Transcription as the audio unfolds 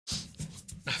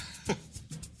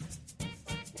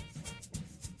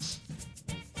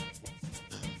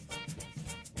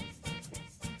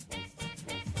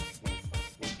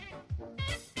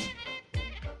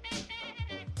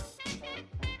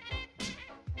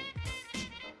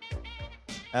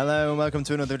Hello and welcome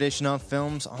to another edition of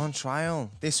Films on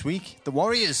Trial. This week, The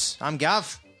Warriors. I'm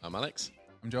Gav. I'm Alex.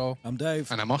 I'm Joel. I'm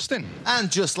Dave. And I'm Austin. And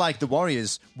just like The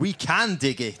Warriors, we can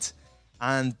dig it.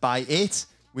 And by it,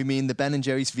 we mean the Ben &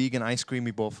 Jerry's vegan ice cream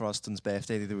we bought for Austin's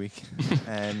birthday the other week.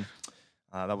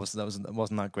 That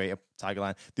wasn't that great a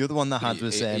tagline. The other one that had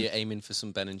was... Are you aiming for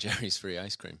some Ben & Jerry's free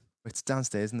ice cream? It's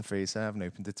downstairs in the freezer. I haven't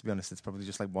opened it, to be honest. It's probably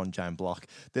just like one giant block.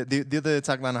 The other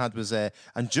tagline I had was,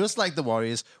 and just like the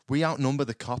Warriors, we outnumber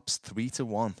the cops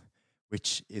 3-1,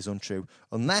 which is untrue.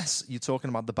 Unless you're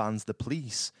talking about the bands The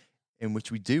Police, in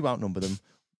which we do outnumber them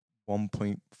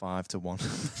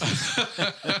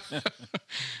 1.5-1.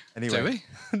 Anyway. Do we?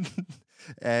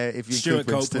 If you Stuart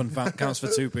Copeland counts for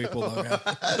two people, though.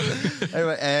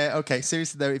 Anyway, okay,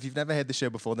 seriously though, if you've never heard the show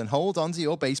before, then hold on to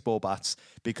your baseball bats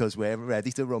because we're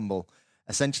ready to rumble.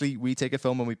 Essentially, we take a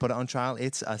film and we put it on trial.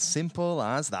 It's as simple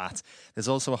as that. There's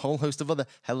also a whole host of other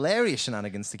hilarious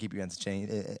shenanigans to keep you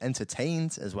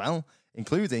entertained as well,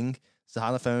 including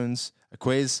xylophones, a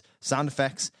quiz, sound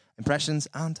effects, impressions,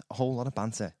 and a whole lot of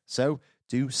banter. So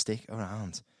do stick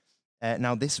around.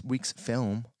 Now, this week's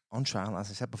film on trial, as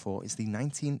I said before, is the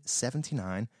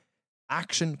 1979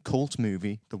 action cult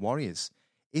movie, The Warriors.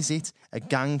 Is it a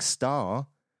gang star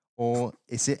or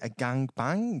is it a gang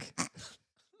bang?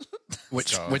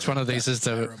 Which one of these is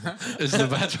the bad?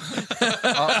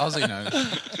 Ozzy knows.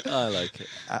 I like it.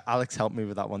 Alex helped me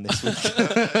with that one this week.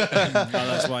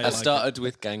 That's why I started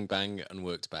with gangbang and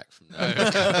worked back from there.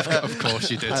 Of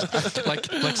course you did.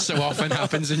 Like so often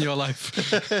happens in your life.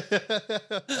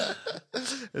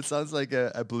 It sounds like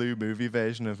a blue movie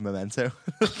version of Memento.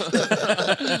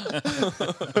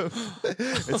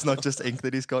 It's not just ink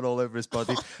that he's got all over his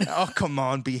body. Oh, come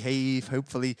on, behave.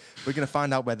 Hopefully, we're going to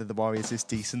find out whether The Warriors is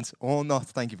decent or not.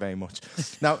 Thank you very much.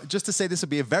 Now, just to say, this will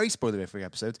be a very spoilerific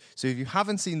episode. So if you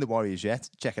haven't seen The Warriors yet,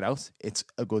 check it out. It's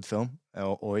a good film.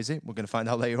 Or is it? We're going to find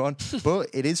out later on. But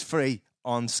it is free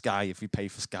on Sky if you pay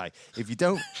for Sky. If you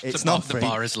don't, it's not free. The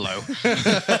bar is low.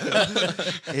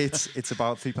 It's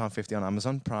about £3.50 on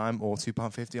Amazon Prime or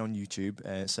 £2.50 on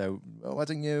YouTube. So why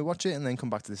don't you watch it and then come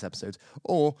back to this episode?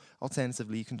 Or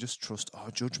alternatively, you can just trust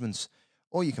our judgments.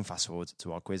 Or you can fast forward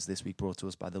to our quiz this week brought to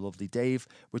us by the lovely Dave,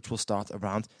 which will start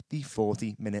around the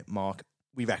 40-minute mark.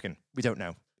 We reckon. We don't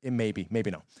know. It may be,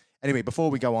 maybe not. Anyway, before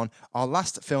we go on, our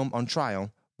last film on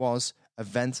trial was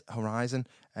Event Horizon.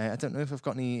 I don't know if I've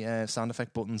got any sound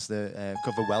effect buttons that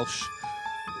cover Welsh.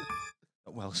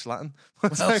 Welsh Latin?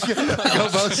 Welsh.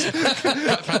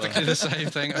 Practically the same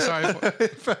thing. Sorry.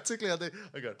 Practically, I do.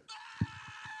 I got it.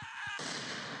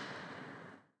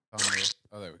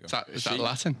 Oh, there we go. Is that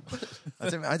Latin?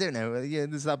 I don't know. Yeah,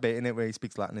 there's that bit in it where he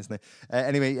speaks Latin, isn't there?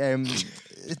 Anyway,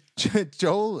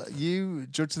 Joel, you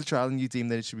judged the trial and you deemed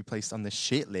that it should be placed on the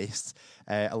shit list.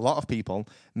 A lot of people,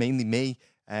 mainly me,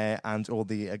 and all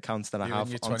the accounts that I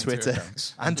have on Twitter,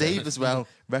 and Dave as well,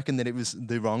 reckon that it was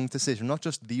the wrong decision. Not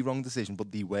just the wrong decision,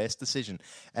 but the worst decision.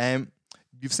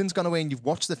 You've since gone away and you've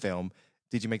watched the film.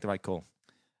 Did you make the right call?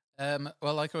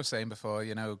 Well, like I was saying before,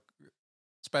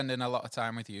 spending a lot of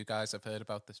time with you guys, I've heard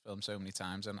about this film so many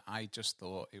times, and I just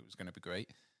thought it was going to be great.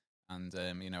 And,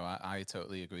 I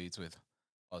totally agreed with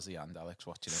Ozzy and Alex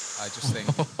watching it. I just think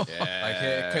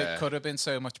it could have been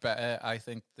so much better. I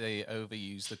think they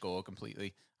overused the gore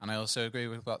completely. And I also agree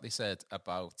with what they said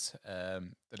about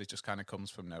that it just kind of comes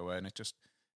from nowhere, and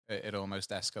it almost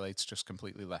escalates just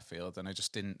completely left field. And I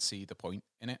just didn't see the point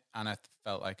in it. And I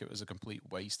felt like it was a complete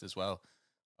waste as well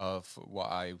of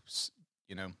what I,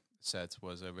 said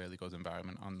was a really good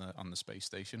environment on the space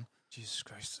station. Jesus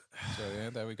Christ. So yeah,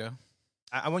 there we go.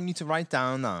 I want you to write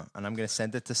down that, and I'm going to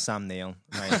send it to Sam Neill.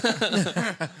 Right?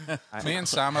 Me and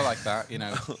Sam are like that,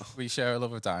 we share a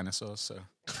love of dinosaurs, so.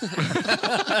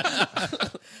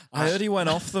 I heard he went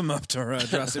off them after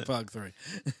Jurassic Park 3.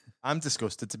 I'm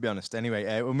disgusted, to be honest.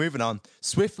 Anyway, we're moving on,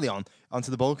 swiftly onto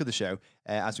the bulk of the show.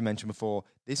 As we mentioned before,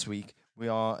 this week we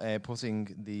are putting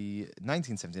the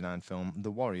 1979 film The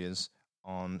Warriors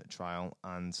on trial,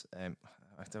 and I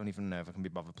don't even know if I can be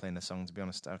bothered playing the song, to be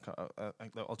honest.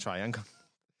 I'll try. Hang on.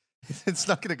 It's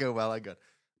not going to go well. Hang on.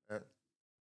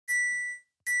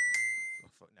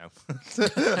 No.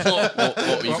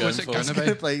 What were you going for? I was going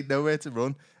to play Nowhere to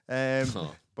Run, but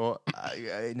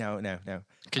no.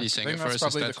 Can you sing I it think for that's us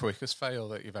probably instead? the quickest fail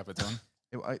that you've ever done.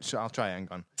 Sure, I'll try. Hang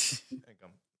on.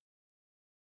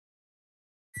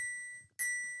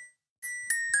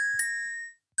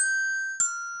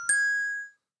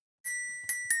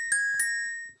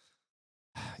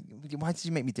 Why did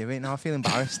you make me do it? Now I feel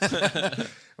embarrassed.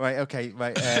 Right.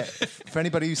 For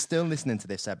anybody who's still listening to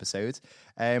this episode,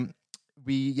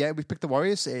 we picked The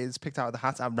Warriors. It's picked out of the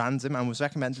hat at random and was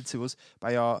recommended to us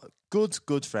by our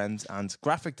good friend and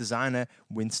graphic designer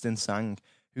Winston Sang,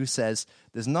 who says,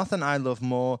 "There's nothing I love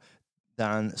more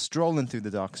than strolling through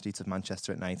the dark streets of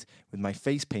Manchester at night with my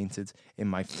face painted in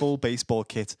my full baseball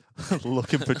kit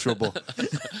looking for trouble."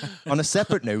 On a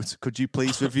separate note, could you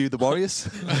please review The Warriors?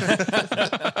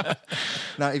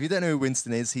 Now, if you don't know who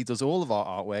Winston is, he does all of our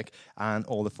artwork and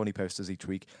all the funny posters each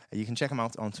week. You can check him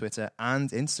out on Twitter and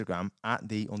Instagram at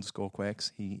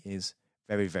 @the_quirks. He is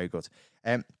very, very good.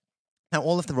 Now,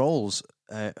 all of the roles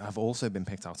have also been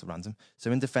picked out at random.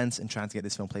 So in defense and trying to get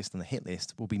this film placed on the hit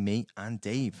list will be me and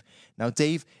Dave. Now,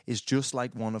 Dave is just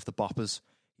like one of the boppers.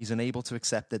 He's unable to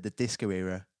accept that the disco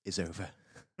era is over.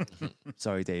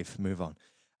 Sorry, Dave, move on.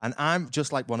 And I'm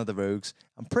just like one of the rogues.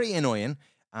 I'm pretty annoying,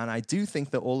 and I do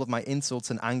think that all of my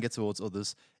insults and anger towards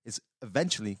others is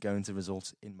eventually going to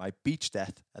result in my beach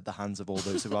death at the hands of all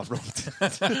those who I've wronged.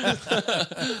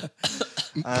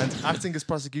 And acting as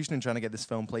prosecution and trying to get this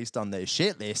film placed on their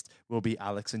shit list will be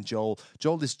Alex and Joel.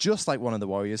 Joel is just like one of the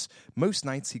Warriors. Most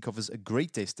nights he covers a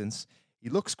great distance. He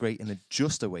looks great in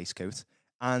just a waistcoat,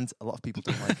 and a lot of people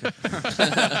don't like him.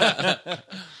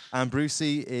 And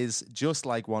Brucey is just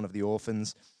like one of the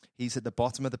orphans. He's at the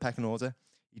bottom of the pecking order.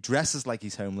 He dresses like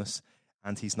he's homeless,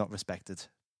 and he's not respected.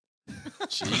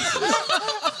 Jesus.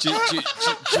 do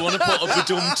you want to put a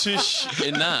badum-tush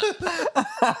in that?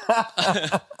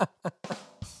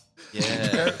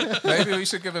 Yeah. Maybe we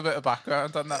should give a bit of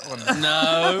background on that one.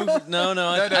 No.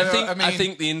 I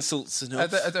think the insults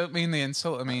enough. I don't mean the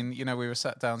insult. I mean, we were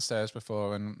sat downstairs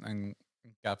before and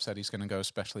Gab said he's going to go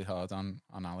especially hard on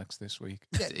Alex this week.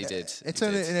 Yeah, he did. It's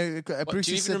only, Bruce,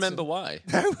 do you even remember why?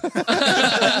 No.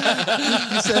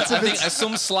 I think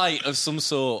some slight of some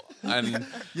sort. And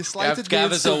you slighted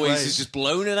Gav me as always has just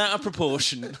blown it out of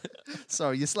proportion.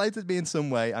 Sorry, you slighted me in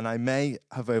some way, and I may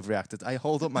have overreacted. I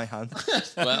hold up my hand.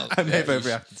 Well, I may have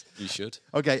overreacted. You should.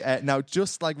 Okay, now,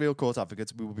 just like real court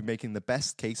advocates, we will be making the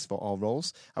best case for our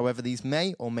roles. However, these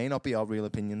may or may not be our real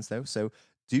opinions, though, so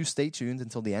do stay tuned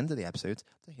until the end of the episode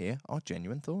to hear our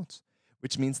genuine thoughts.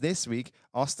 Which means this week,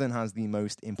 Austin has the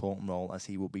most important role as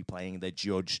he will be playing the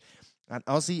judge. And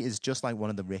Ozzy is just like one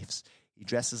of the riffs. He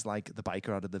dresses like the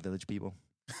biker out of the Village People.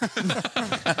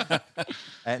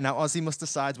 Now, Ozzy must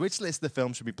decide which list the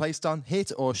film should be placed on,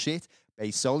 hit or shit,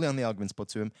 based solely on the arguments put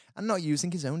to him, and not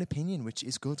using his own opinion, which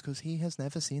is good because he has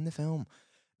never seen the film.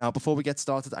 Now, before we get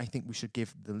started, I think we should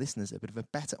give the listeners a bit of a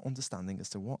better understanding as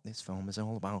to what this film is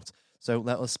all about. So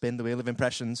let us spin the wheel of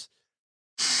impressions.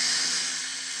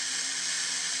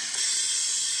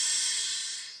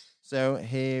 So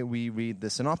here we read the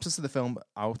synopsis of the film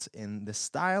out in the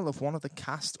style of one of the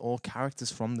cast or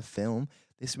characters from the film.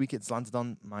 This week it's landed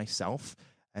on myself.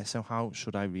 So how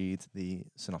should I read the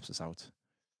synopsis out?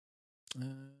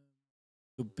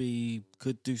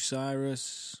 Could do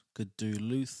Cyrus, could do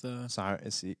Luther.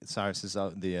 Cyrus is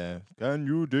out the can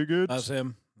you dig it? That's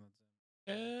him.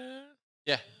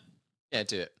 Yeah,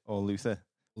 do it. Or Luther.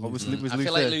 What was I Luther?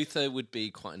 feel like Luther would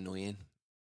be quite annoying.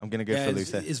 I'm going to go for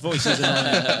Luther. His voice is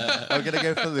annoying. I'm going to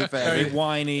go for Luther. Very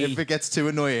whiny. If it gets too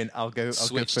annoying, I'll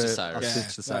switch to Cyrus.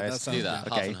 Switch to Cyrus. Do that,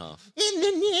 okay. half and half. In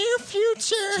the near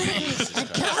future, a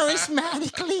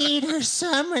charismatic leader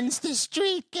summons the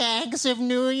street gangs of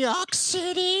New York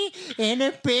City in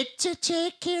a bid to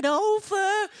take it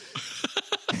over.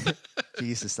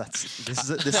 Jesus, this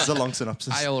is a long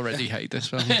synopsis. I already hate this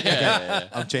film. Yeah.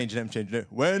 I'm changing it.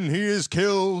 When he is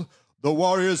killed, the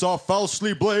Warriors are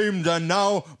falsely blamed and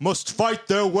now must fight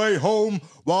their way home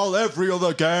while every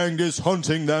other gang is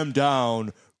hunting them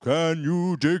down. Can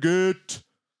you dig it?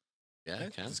 Yeah, I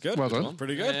can. It's good. Well done.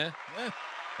 Pretty good. Yeah.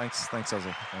 Thanks,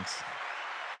 Ozzy. Thanks.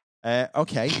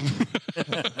 Okay.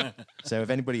 So if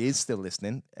anybody is still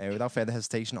listening, without further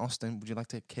hesitation, Austin, would you like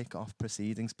to kick off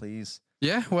proceedings, please?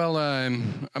 Yeah, well,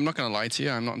 I'm not going to lie to you.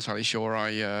 I'm not entirely sure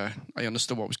I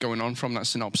understood what was going on from that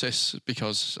synopsis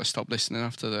because I stopped listening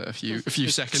after a few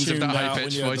seconds of that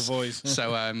high-pitched voice.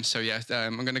 So I'm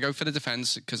going to go for the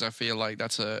defence because I feel like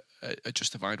that's a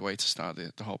justified way to start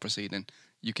the whole proceeding.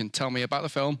 You can tell me about the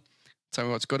film, tell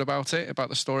me what's good about it, about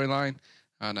the storyline,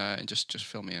 and just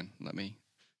fill me in.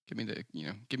 Give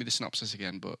me the synopsis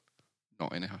again, but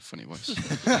not in a funny voice.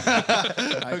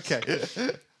 Okay.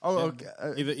 Okay.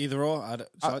 Either or.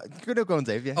 Good go on,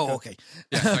 Dave. Yeah. Oh, okay.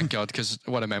 Yeah, thank God, because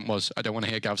what I meant was I don't want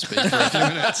to hear Gav speak for a few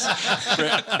minutes.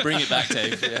 Bring it back,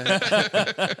 Dave.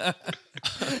 Yeah.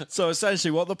 So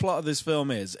essentially what the plot of this film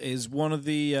is one of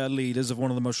the leaders of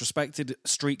one of the most respected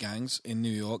street gangs in New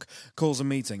York calls a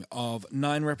meeting of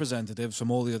 9 representatives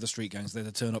from all the other street gangs. They're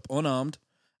to turn up unarmed,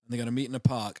 and they're going to meet in a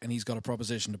park, and he's got a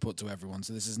proposition to put to everyone.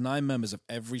 So this is 9 members of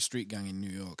every street gang in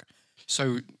New York.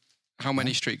 So, how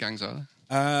many street gangs are there?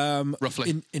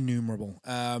 Roughly? Innumerable.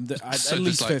 At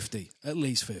least 50. At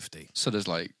least 50. So there's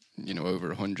over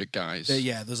 100 guys.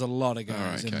 There's a lot of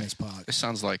guys in this park. It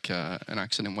sounds like an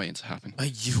accident waiting to happen.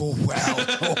 They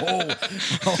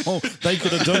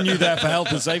could have done you there for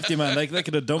health and safety, man. They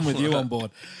could have done with you on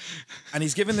board. And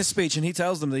he's giving this speech, and he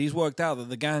tells them that he's worked out that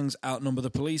the gangs outnumber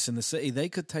the police in the city. They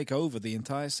could take over the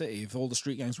entire city if all the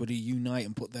street gangs were to unite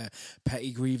and put their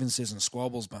petty grievances and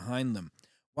squabbles behind them.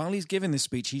 While he's giving this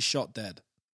speech, he's shot dead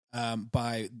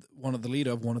by the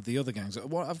leader of one of the other gangs,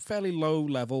 a fairly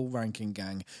low-level ranking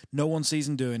gang. No one sees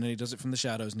him doing it. He does it from the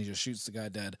shadows, and he just shoots the guy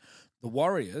dead. The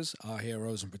warriors, our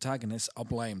heroes and protagonists, are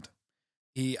blamed.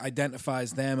 He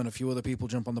identifies them, and a few other people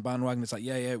jump on the bandwagon. It's like,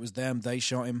 yeah, it was them. They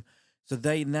shot him. So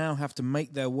they now have to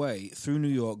make their way through New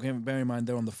York. Bear in mind,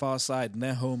 they're on the far side, and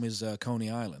their home is Coney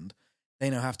Island. They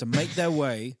now have to make their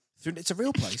way... It's a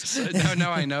real place.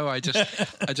 No, I know. I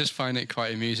just find it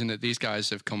quite amusing that these guys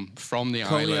have come from the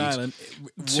Coney Island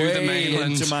to the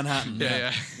mainland into Manhattan.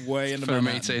 Yeah. Way into for Manhattan.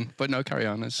 a meeting. But no, carry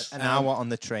on. An hour on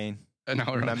the train. An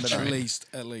hour on the train.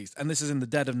 At least. And this is in the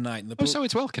dead of night. And so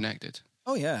it's well connected.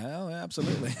 Oh, yeah,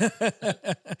 absolutely.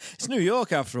 It's New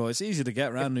York, after all. It's easy to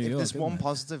get around New York. There's one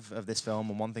positive of this film,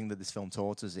 and one thing that this film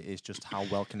taught us, is just how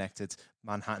well connected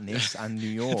Manhattan is and New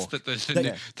York.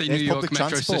 the New York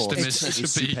metro system is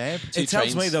superb. It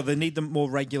tells me, though, they need the more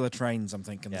regular trains, I'm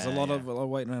thinking. There's a lot of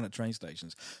waiting around at train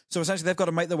stations. So essentially, they've got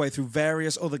to make their way through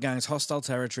various other gangs, hostile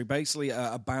territory. Basically,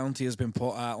 a bounty has been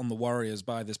put out on the warriors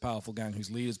by this powerful gang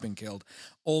whose leader's been killed.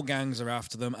 All gangs are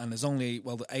after them, and there's only,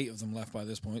 the 8 of them left by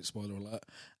this point, spoiler alert,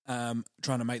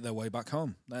 trying to make their way back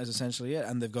home. That is essentially it.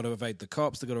 And they've got to evade the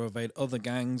cops, they've got to evade other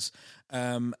gangs,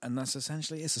 and that's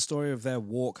essentially it's a story of their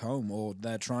walk home, or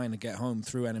they're trying to get home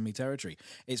through enemy territory.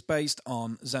 It's based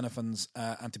on Xenophon's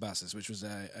Antibasis, which was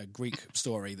a Greek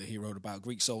story that he wrote about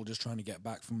Greek soldiers trying to get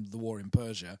back from the war in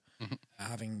Persia,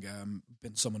 having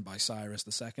been summoned by Cyrus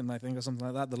II, I think, or something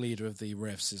like that. The leader of the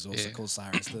Rifts is also called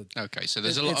Cyrus. Okay, so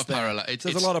there's a lot of parallels.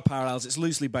 There's a lot of parallels. It's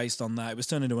loosely based on that. It was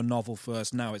turned into a novel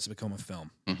first. Now it's become a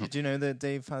film. Did you know that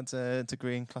Dave had a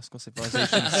degree in classical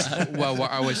civilizations? Well,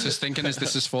 what I was just thinking is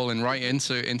this has fallen right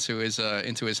into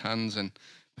his hands, and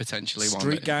potentially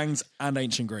street gangs and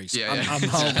ancient Greece.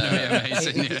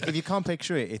 Amazing. If you can't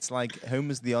picture it, it's like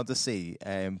Homer's The Odyssey,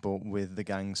 but with the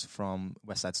gangs from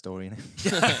West Side Story in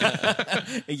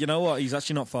it. You know what? He's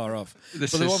actually not far off. The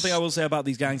one thing I will say about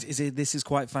these gangs is this is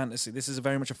quite fantasy. This is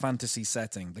very much a fantasy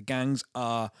setting. The gangs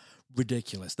are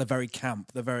ridiculous. They're very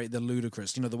camp. They're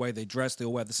ludicrous. You know, the way they dress, they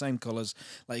all wear the same colours.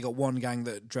 Like, you got one gang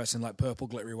that dress in like purple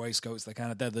glittery waistcoats.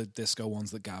 They're the disco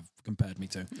ones that Gav compared me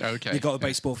to. Okay. You got the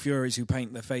baseball furies who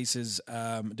paint their faces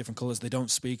different colours. They don't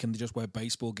speak and they just wear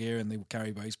baseball gear and they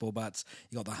carry baseball bats.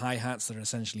 You got the hi-hats that are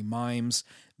essentially mimes.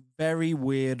 Very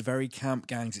weird, very camp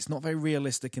gangs. It's not very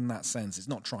realistic in that sense. It's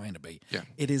not trying to be. Yeah.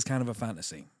 It is kind of a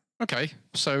fantasy. Okay,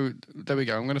 so there we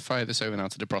go. I'm going to fire this over now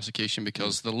to the prosecution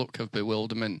because the look of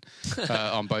bewilderment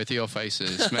on both of your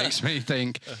faces makes me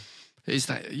think, is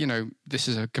that, this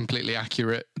is a completely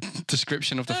accurate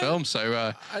description of the film.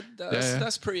 So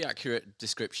that's pretty accurate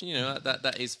description.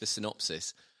 That is the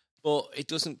synopsis. But it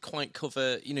doesn't quite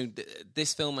cover,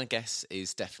 this film, I guess,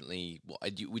 is definitely,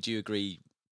 would you agree,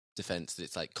 Defense, that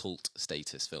it's like cult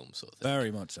status film sort of thing?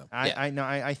 Very much so.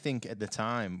 I think at the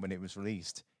time when it was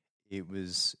released, it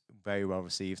was very well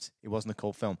received. It wasn't a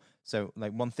cult film. So,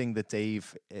 like, one thing that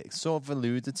Dave sort of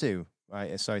alluded to,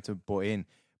 right? Sorry to butt in,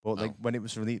 but like when it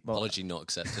was released, apology not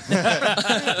accepted.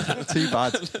 Too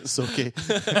bad, sucky.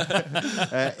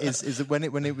 Is that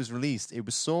when it was released, it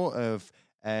was sort of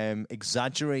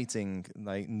exaggerating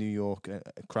like New York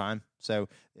crime. So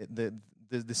the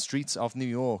streets of New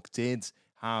York did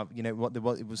have,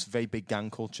 it was very big gang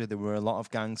culture. There were a lot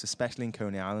of gangs, especially in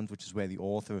Coney Island, which is where the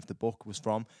author of the book was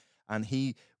from. And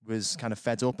he was kind of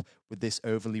fed up with this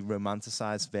overly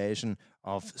romanticized version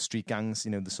of street gangs,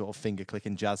 the sort of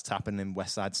finger-clicking, jazz-tapping and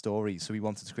West Side Story. So he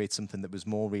wanted to create something that was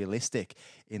more realistic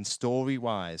in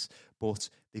story-wise, but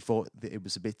they thought that it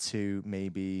was a bit too,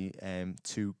 maybe,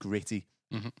 too gritty,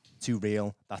 too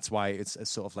real. That's why it's a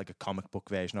sort of like a comic book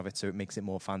version of it, so it makes it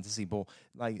more fantasy. But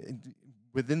like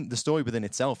within the story within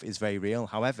itself is very real.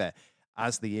 However,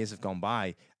 as the years have gone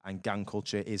by and gang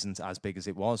culture isn't as big as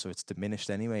it was, or it's diminished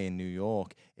anyway in New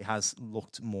York, it has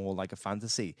looked more like a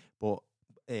fantasy, but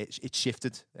it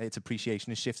shifted. Its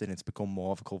appreciation has shifted and it's become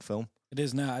more of a cult film. It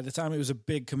is now. At the time, it was a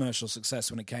big commercial success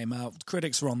when it came out.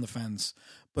 Critics were on the fence,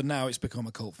 but now it's become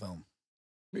a cult film.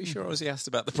 Pretty sure I was asked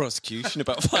about the prosecution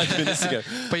about 5 minutes ago.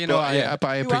 But you know,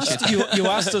 I appreciate you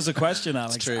asked us a question,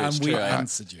 Alex, It's true, and it's we true.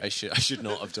 answered you. I should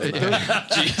not have done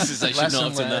that. Jesus, I should not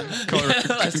have done that.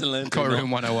 Lesson learned.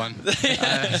 Courtroom 101.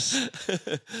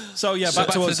 So yeah, back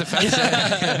to us. Defense.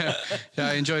 Yeah,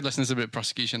 I enjoyed listening to a bit of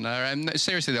prosecution there.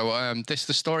 Seriously though, the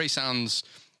story sounds.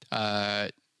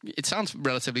 It sounds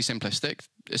relatively simplistic.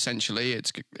 Essentially,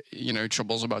 it's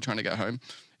troubles about trying to get home.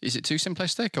 Is it too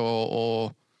simplistic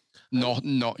or not?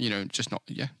 Just not.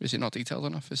 Yeah, is it not detailed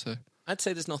enough? Is there? I'd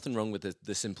say there's nothing wrong with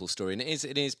the simple story, and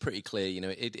it is pretty clear.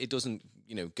 It doesn't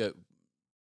go.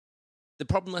 The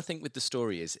problem I think with the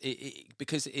story is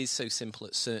because it is so simple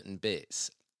at certain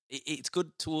bits. It's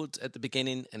good at the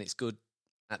beginning and it's good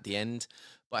at the end,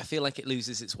 but I feel like it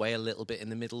loses its way a little bit in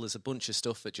the middle. There's a bunch of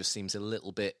stuff that just seems a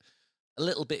little bit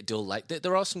dull. Like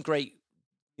there are some great,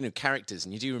 characters,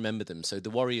 and you do remember them. So the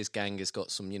Warriors gang has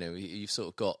got some, you've sort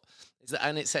of got,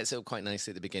 and it sets it up quite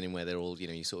nicely at the beginning where they're all,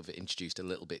 you sort of introduced a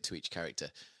little bit to each character.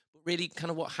 But really, kind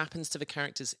of what happens to the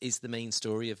characters is the main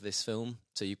story of this film.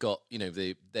 So you've got,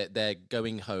 they're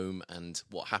going home and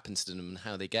what happens to them and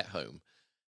how they get home.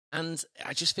 And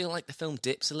I just feel like the film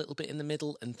dips a little bit in the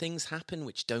middle and things happen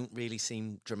which don't really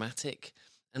seem dramatic.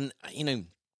 And, I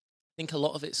think a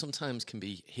lot of it sometimes can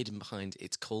be hidden behind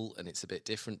its cult and it's a bit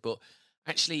different. But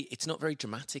actually, it's not very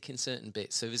dramatic in certain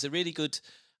bits. So there's a really good...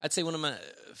 I'd say one of my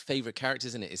favourite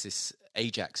characters in it is this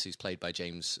Ajax, who's played by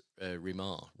James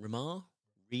Remar. Remar.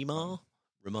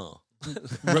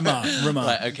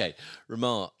 Right, okay.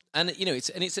 Remar. And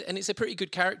it's a pretty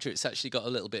good character. It's actually got a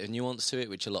little bit of nuance to it,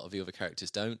 which a lot of the other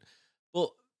characters don't. But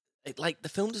the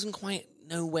film doesn't quite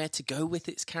know where to go with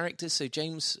its characters. So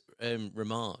James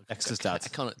Remar, Dexter's dad. I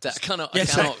cannot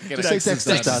Say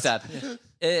Dexter's dad.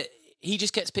 He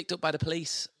just gets picked up by the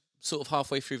police, sort of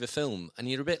halfway through the film, and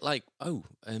you're a bit like,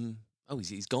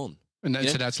 he's gone. And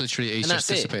so that's literally he just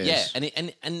disappears. Yeah,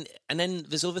 and then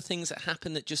there's other things that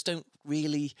happen that just don't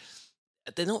really.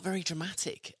 They're not very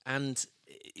dramatic, and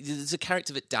there's a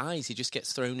character that dies. He just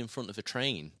gets thrown in front of a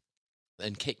train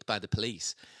and kicked by the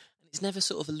police, and it's never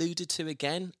sort of alluded to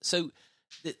again. So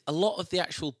a lot of the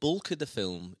actual bulk of the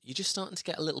film, you're just starting to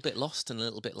get a little bit lost and a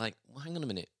little bit like, well, hang on a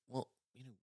minute, what?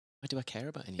 Why do I care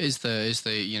about anything? Is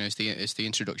the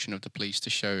introduction of the police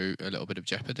to show a little bit of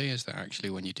jeopardy? Is that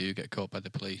actually when you do get caught by the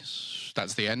police,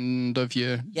 that's the end of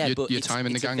your time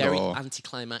in the gang? It's a very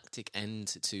anticlimactic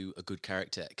end to a good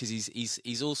character because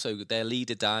he's also their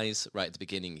leader dies right at the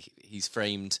beginning. He's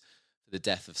framed for the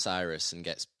death of Cyrus and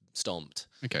gets stomped.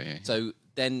 Okay. Yeah. So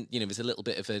then there's a little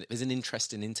bit of there's an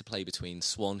interesting interplay between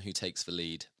Swan, who takes the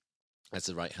lead as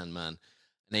the right hand man,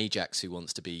 and Ajax, who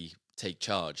wants to take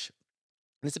charge.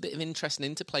 And there's a bit of interesting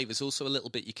interplay. There's also a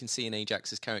little bit you can see in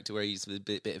Ajax's character where he's a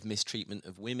bit of mistreatment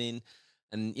of women.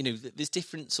 And, there's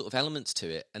different sort of elements to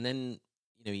it. And then,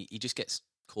 he just gets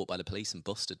caught by the police and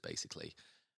busted, basically.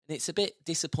 And it's a bit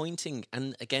disappointing.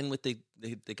 And again, with the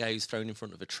guy who's thrown in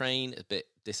front of a train, a bit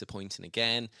disappointing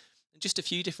again. And just a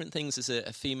few different things. There's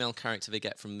a female character they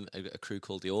get from a crew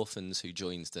called the Orphans who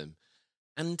joins them.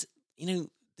 And,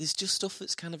 there's just stuff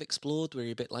that's kind of explored where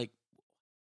you're a bit like,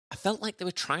 I felt like they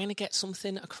were trying to get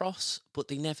something across, but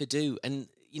they never do. And,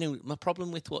 my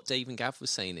problem with what Dave and Gav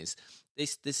was saying is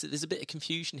there's a bit of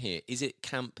confusion here. Is it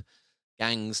camp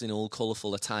gangs in all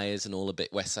colourful attires and all a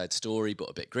bit West Side Story, but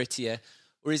a bit grittier?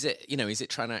 Or is it, is it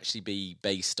trying to actually be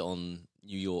based on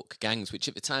New York gangs, which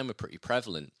at the time were pretty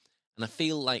prevalent? And I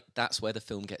feel like that's where the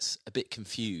film gets a bit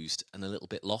confused and a little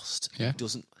bit lost. Yeah. It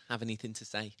doesn't have anything to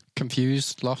say.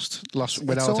 Confused, lost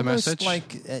without a message. It's almost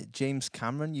like James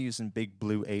Cameron using big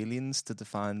blue aliens to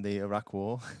define the Iraq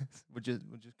War. Would you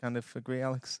kind of agree,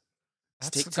 Alex?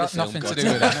 Stick to got the film, nothing to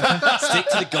do with that. Stick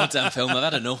to the goddamn film. I've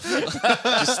had enough.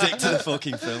 Just stick to the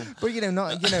fucking film. But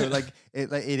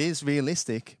it is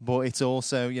realistic, but it's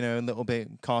also a little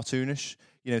bit cartoonish.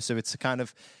 So it's a kind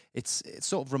of. It's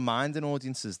sort of reminding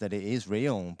audiences that it is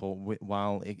real, but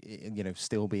while it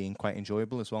still being quite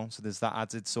enjoyable as well. So there's that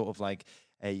added sort of like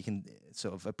you can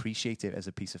sort of appreciate it as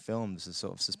a piece of film. There's a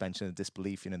sort of suspension of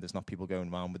disbelief. There's not people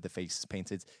going around with their faces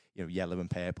painted yellow and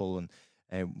purple and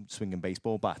swinging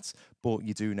baseball bats, but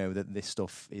you do know that this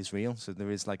stuff is real. So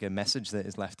there is like a message that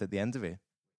is left at the end of it.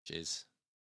 Cheers.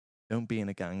 Don't be in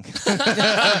a gang. Damn,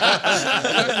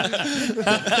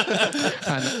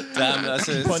 that's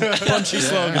a punchy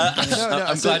slogan.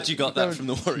 I'm glad you got that from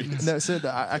the Warriors. No, so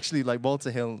actually, like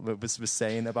Walter Hill was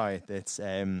saying about it,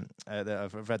 that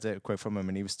I've read a quote from him,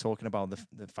 and he was talking about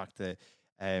the fact that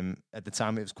At the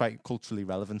time, it was quite culturally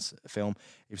relevant film.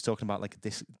 He was talking about like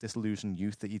a disillusioned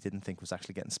youth that you didn't think was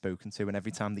actually getting spoken to. And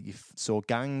every time that you saw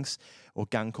gangs or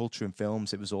gang culture in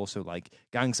films, it was also like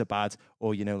gangs are bad,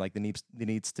 or, you know, like there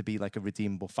needs to be like a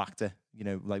redeemable factor. You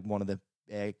know, like one of the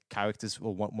characters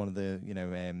or one of the, you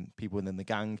know, people within the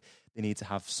gang, they need to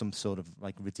have some sort of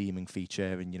like redeeming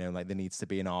feature, and, you know, like there needs to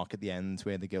be an arc at the end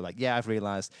where they go like, yeah, I've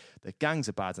realized that gangs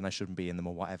are bad and I shouldn't be in them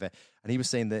or whatever. And he was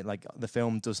saying that like the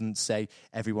film doesn't say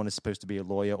everyone is supposed to be a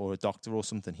lawyer or a doctor or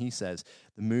something. He says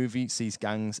the movie sees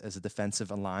gangs as a defensive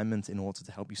alignment in order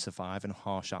to help you survive in a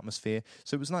harsh atmosphere.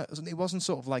 So it wasn't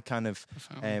sort of like kind of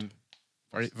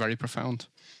very, very profound.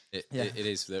 It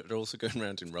is. They're also going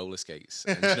around in roller skates.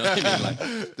 And, you know what I mean?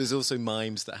 Like, there's also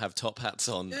mimes that have top hats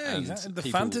on. Yeah, and exactly. The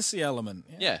people, fantasy element.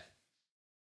 Yeah.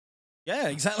 Yeah,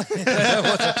 exactly.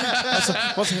 What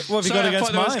have you got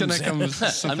against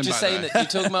mimes? I'm just saying that you're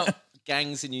talking about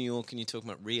gangs in New York and you're talking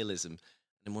about realism,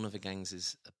 and one of the gangs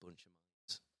is a bunch of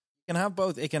mimes. It can have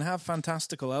both. It can have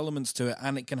fantastical elements to it,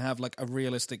 and it can have like a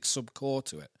realistic subcore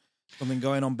to it. Something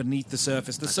going on beneath the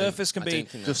surface. The surface can be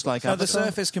just like the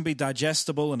surface can be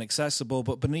digestible and accessible,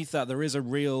 but beneath that there is a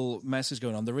real message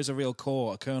going on. There is a real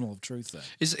core, a kernel of truth there.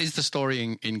 Is the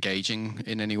story engaging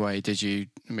in any way? Did you?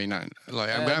 I mean, I'm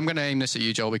going to aim this at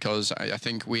you, Joel, because I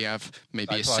think we have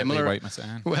maybe a similar.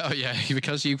 Well, yeah,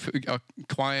 because you are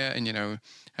quiet and, you know,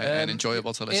 and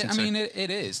enjoyable to listen to. I mean, it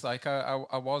is like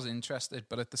I was interested,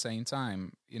 but at the same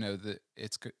time, you know,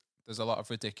 there's a lot of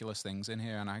ridiculous things in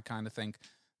here, and I kind of think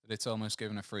that it's almost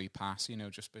given a free pass, you know,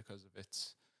 just because of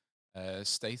its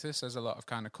status, as a lot of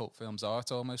kind of cult films are.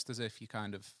 It's almost as if you're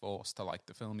kind of forced to like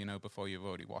the film, you know, before you've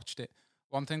already watched it.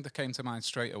 One thing that came to mind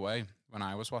straight away when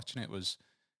I was watching it was,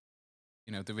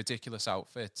 you know, the ridiculous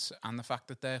outfits and the fact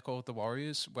that they're called the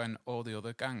Warriors when all the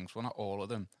other gangs, well, not all of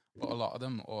them, but a lot of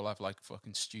them all have like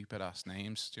fucking stupid ass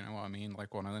names. Do you know what I mean?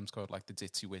 Like one of them's called like the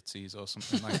Ditsy Witsies or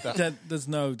something like that. There's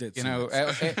no Ditsy. You know,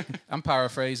 I'm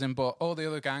paraphrasing, but all the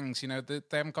other gangs, you know, they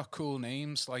haven't got cool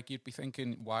names. Like you'd be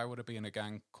thinking, why would it be in a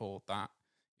gang called that?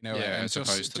 You know, yeah, and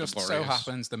just so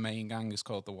happens the main gang is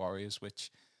called the Warriors, which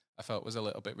I felt was a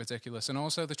little bit ridiculous. And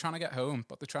also they're trying to get home,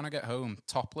 but they're trying to get home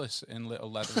topless in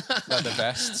little leather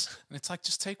vests. And it's like,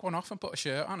 just take one off and put a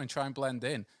shirt on and try and blend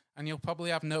in, and you'll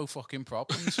probably have no fucking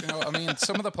problems. You know what I mean?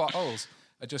 Some of the plot holes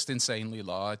are just insanely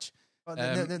large.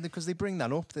 Because they bring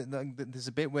that up. There's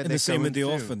a bit where they're going with the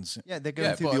orphans. Yeah, they're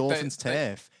going through the orphans'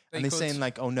 turf, and they're saying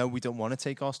like, "Oh no, we don't want to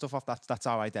take our stuff off. That's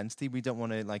our identity. We don't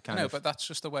want to like kind of." No, but that's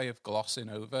just a way of glossing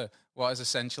over what is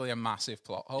essentially a massive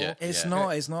plot hole. Yeah. It's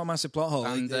not a massive plot hole.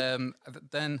 And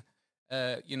then,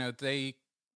 you know,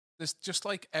 there's just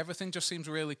like everything just seems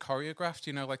really choreographed.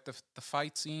 You know, like the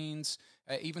fight scenes,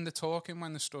 even the talking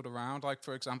when they stood around. Like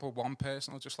for example, one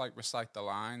person will just like recite the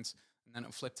lines, and then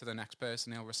it'll flip to the next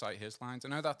person, he'll recite his lines. I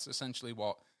know that's essentially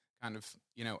what kind of,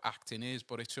 you know, acting is,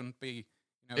 but it shouldn't be.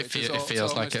 You know, it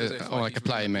feels like a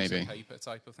play, maybe. Paper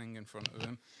type of thing in front of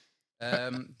him.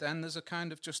 Then there's a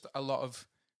kind of just a lot of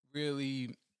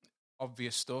really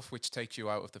obvious stuff which takes you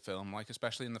out of the film, like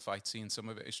especially in the fight scene. Some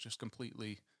of it is just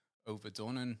completely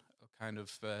overdone and kind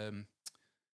of, you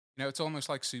know, it's almost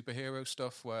like superhero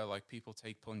stuff where like people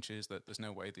take punches that there's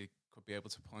no way they could be able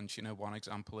to punch. You know, one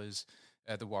example is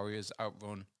the Warriors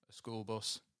outrun a school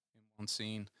bus in one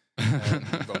scene.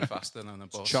 Run faster than a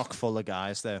bus. It's chock full of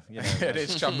guys, though. You know, it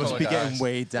is chock full of guys. Must be getting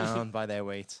weighed down by their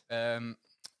weight. So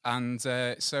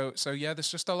yeah,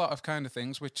 there's just a lot of kind of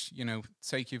things which, you know,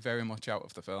 take you very much out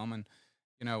of the film. And,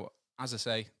 you know, as I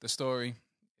say, the story,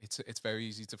 it's very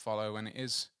easy to follow and it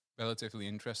is relatively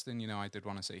interesting. You know, I did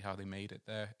want to see how they made it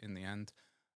there in the end,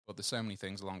 but there's so many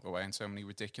things along the way and so many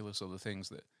ridiculous other things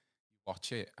that you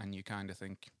watch it and you kind of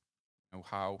think, you know,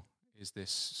 how is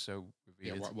this so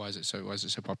revered? Yeah, why is it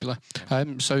so popular? Yeah.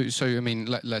 So I mean,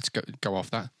 let's go off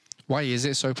that. Why is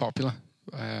it so popular?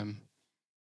 I'll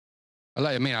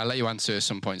let you answer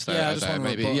some points there. Yeah,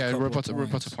 maybe rebut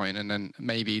a point, and then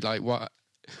maybe like what.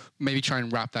 Maybe try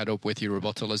and wrap that up with your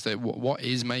rebuttal as that what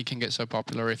is making it so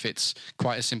popular. If it's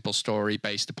quite a simple story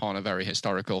based upon a very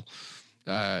historical,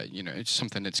 you know, it's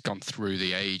something that's gone through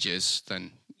the ages.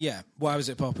 Then yeah, why was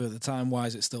it popular at the time? Why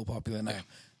is it still popular now?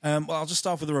 Yeah. Well, I'll just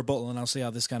start with a rebuttal and I'll see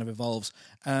how this kind of evolves.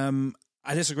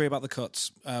 I disagree about the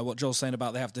cuts. What Joel's saying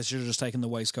about they should have just taken the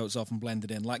waistcoats off and blended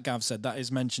in. Like Gav said, that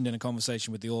is mentioned in a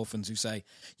conversation with the orphans who say,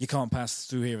 you can't pass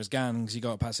through here as gangs, you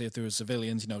got to pass here through as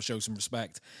civilians, you know, show some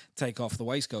respect, take off the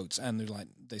waistcoats. And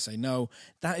they say no.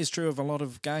 That is true of a lot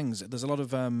of gangs. There's a lot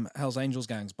of Hells Angels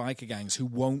gangs, biker gangs, who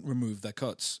won't remove their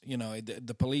cuts. You know,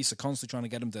 the police are constantly trying to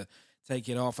get them to take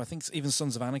it off. I think even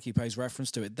Sons of Anarchy pays reference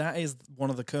to it. That is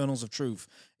one of the kernels of truth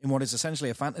in what is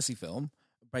essentially a fantasy film,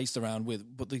 based around with,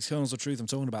 but these kernels of truth I'm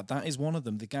talking about, that is one of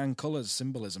them. The gang colours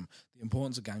symbolism, the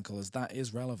importance of gang colours, that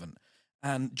is relevant.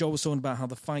 And Joe was talking about how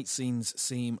the fight scenes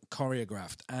seem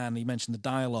choreographed, and he mentioned the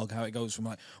dialogue, how it goes from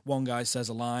like one guy says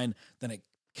a line, then it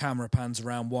camera pans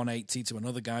around 180 to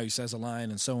another guy who says a line,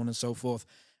 and so on and so forth.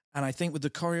 And I think with the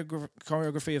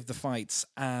choreography of the fights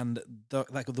and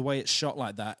the way it's shot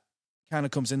like that, kind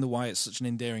of comes into why it's such an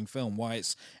endearing film, why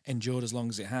it's endured as long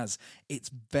as it has. It's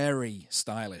very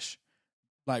stylish,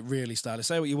 like really stylish.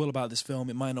 Say what you will about this film,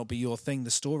 it might not be your thing.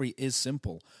 The story is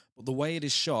simple, but the way it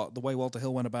is shot, the way Walter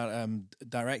Hill went about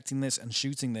directing this and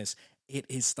shooting this, it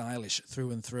is stylish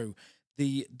through and through.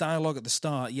 The dialogue at the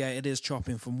start, yeah, it is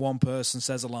chopping from one person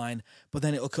says a line, but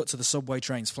then it'll cut to the subway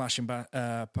trains flashing back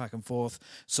and forth,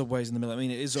 subways in the middle. I mean,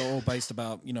 it is all based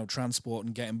about, transport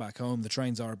and getting back home. The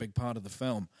trains are a big part of the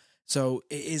film. So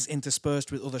it is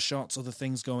interspersed with other shots, other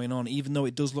things going on, even though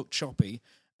it does look choppy.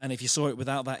 And if you saw it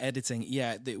without that editing,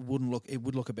 yeah, it would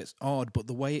look a bit odd. But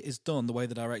the way it is done, the way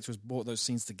the director has brought those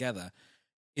scenes together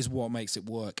is what makes it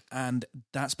work. And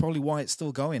that's probably why it's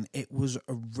still going. It was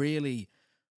a really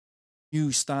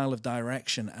new style of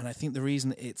direction. And I think the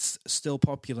reason it's still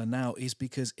popular now is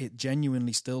because it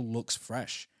genuinely still looks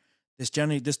fresh. This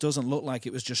doesn't look like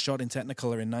it was just shot in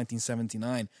Technicolor in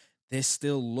 1979. This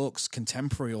still looks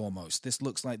contemporary almost. This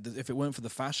looks like if it weren't for the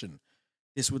fashion,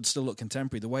 this would still look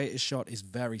contemporary. The way it is shot is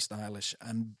very stylish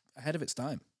and ahead of its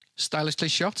time. Stylishly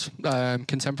shot,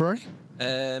 contemporary?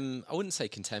 I wouldn't say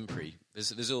contemporary.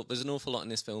 There's an awful lot in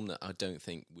this film that I don't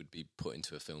think would be put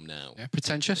into a film now. Yeah,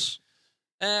 pretentious?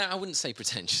 I wouldn't say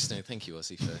pretentious. No, thank you,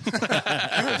 Ozzy, for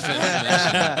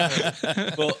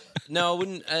but no, I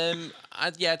wouldn't.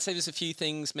 I'd say there's a few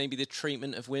things. Maybe the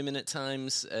treatment of women at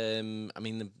times.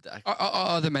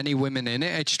 Are there many women in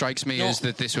it? It strikes me as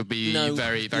that this would be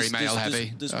very, very male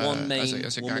heavy. There's one main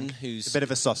as a woman gang. who's a bit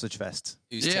of a sausage fest.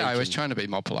 I was trying to be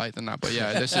more polite than that, but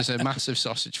yeah, this is a massive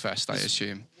sausage fest, I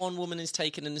assume. One woman is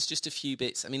taken, and there's just a few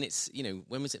bits. I mean, it's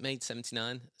when was it made?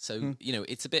 79. So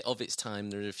it's a bit of its time.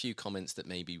 There are a few comments that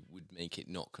maybe would make it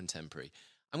not contemporary.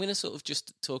 I'm going to sort of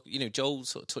just talk, Joel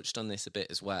sort of touched on this a bit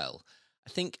as well. I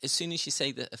think as soon as you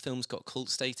say that a film's got cult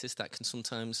status, that can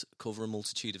sometimes cover a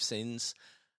multitude of sins.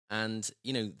 And,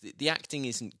 the acting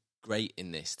isn't great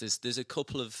in this. There's a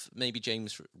couple of, maybe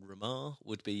James Remar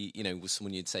would be, was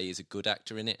someone you'd say is a good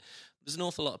actor in it. There's an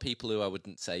awful lot of people who I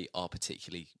wouldn't say are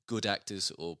particularly good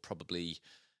actors or probably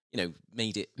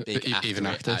made it big even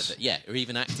after actors. or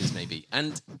even actors maybe.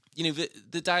 And,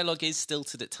 the dialogue is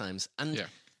stilted at times. And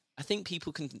I think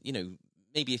people can,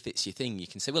 maybe if it's your thing, you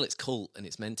can say, well, it's cult and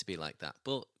it's meant to be like that.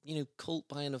 But, cult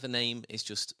by another name is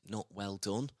just not well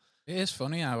done. It is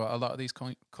funny how a lot of these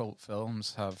cult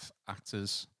films have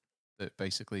actors that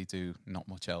basically do not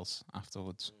much else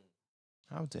afterwards.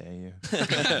 How dare you?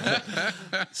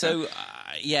 So,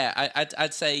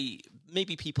 I'd say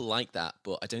maybe people like that,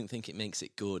 but I don't think it makes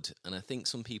it good. And I think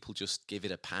some people just give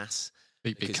it a pass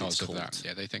because of that.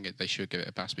 Yeah, they think they should give it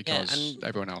a pass because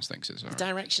everyone else thinks it's all right. The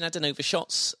direction, I don't know, the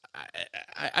shots,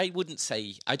 I wouldn't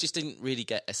say, I just didn't really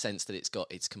get a sense that it's got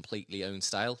its completely own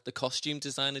style. The costume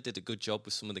designer did a good job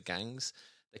with some of the gangs.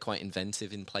 They're quite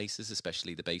inventive in places,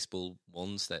 especially the baseball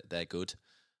ones, they're good.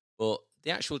 But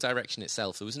the actual direction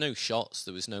itself, there was no shots,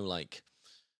 there was no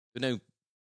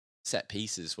set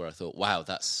pieces where I thought, wow,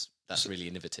 that's really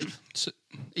innovative. So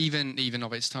even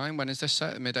of its time, when is this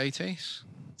set? Mid-80s?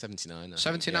 79.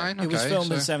 79? Yeah. It was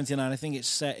filmed in 79. I think it's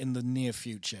set in the near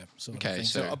future, sort of thing.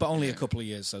 So, but only a couple of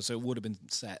years, so it would have been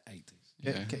set 80s.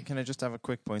 Yeah. Can I just have a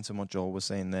quick point on what Joel was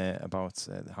saying there about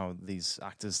how these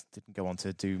actors didn't go on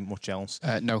to do much else?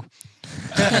 No.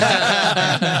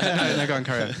 No, go on,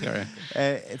 carry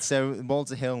on. So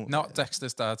Walter Hill... Not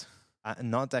Dexter's dad.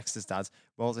 Not Dexter's dad,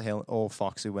 Walter Hill or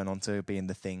Fox, who went on to be in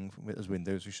The Thing as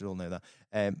Windows. We should all know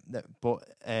that. But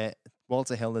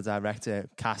Walter Hill, the director,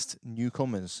 cast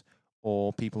newcomers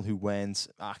or people who weren't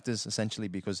actors, essentially,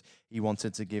 because he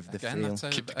wanted to give the feel...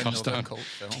 Keep the cost down.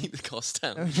 Keep the cost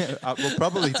down. Well,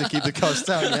 probably to keep the cost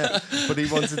down, yeah. But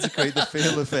he wanted to create the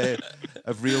feel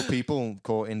of real people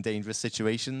caught in dangerous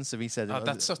situations. So he said...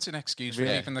 that's such an excuse for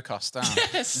keeping the cost down.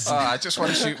 Yes! I just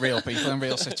want to shoot real people in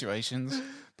real situations.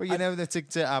 But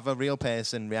to have a real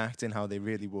person react in how they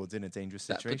really would in a dangerous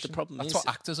situation. But the problem That's is... what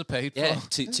actors are paid for. Yeah,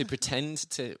 to pretend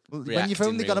to react when you've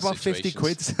only got about 50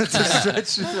 quid to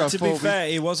stretch to be fair,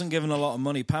 he wasn't given a lot of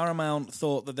money. Paramount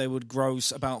thought that they would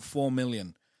gross about $4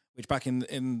 million, which back in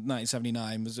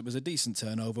 1979 was a decent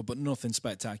turnover, but nothing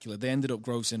spectacular. They ended up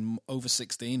grossing over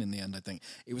 16 in the end, I think.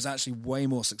 It was actually way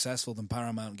more successful than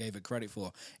Paramount gave it credit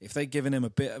for. If they'd given him a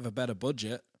bit of a better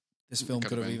budget, this film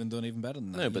could have even done better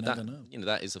than that. No, but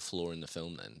that is a flaw in the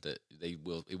film then, that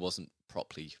it wasn't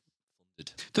properly funded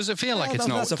Does it feel like it's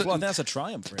not? That's a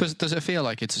triumph. Really. Does it feel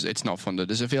like it's not funded?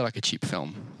 Does it feel like a cheap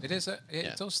film? It is.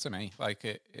 It does to me. Like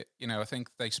it. You know, I think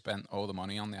they spent all the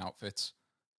money on the outfits.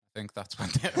 I think that's when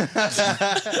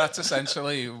that's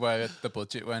essentially where the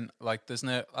budget went. Like, there's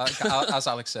no, like, as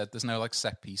Alex said, there's no like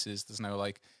set pieces. There's no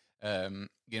like,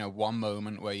 one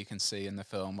moment where you can see in the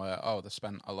film where they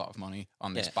spent a lot of money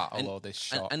on this battle or this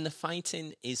shot, and the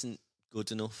fighting isn't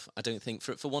good enough. I don't think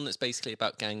for one that's basically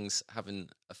about gangs having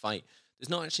a fight. There's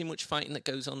not actually much fighting that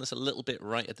goes on. There's a little bit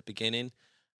right at the beginning.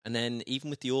 And then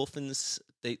even with the orphans,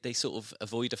 they sort of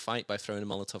avoid a fight by throwing a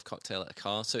Molotov cocktail at a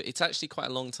car. So it's actually quite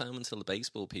a long time until the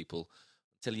baseball people,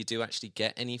 until you do actually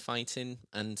get any fighting.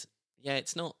 And yeah,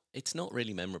 it's not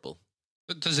really memorable.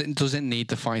 But does it need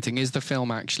the fighting? Is the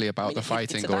film actually about the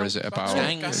fighting, or is it about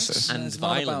gangs and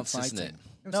violence, isn't it?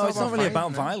 No, it's not really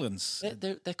about violence.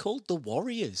 They're called the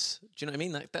Warriors. Do you know what I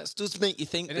mean? That does make you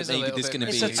think that maybe there's going to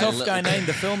be... It's a tough guy name.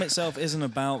 The film itself isn't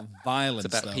about violence,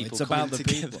 it's about It's about the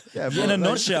people. Yeah, in a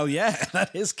nutshell,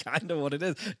 that is kind of what it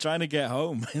is. Trying to get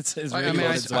home. It's really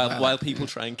what it's about. While people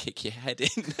try and kick your head in.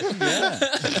 Yeah.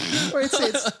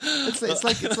 It's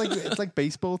like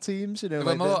baseball teams, you know.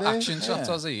 There were more action shots,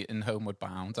 Ozzy, in Homeward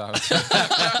Bound.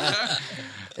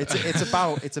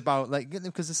 It's about like,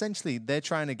 because essentially they're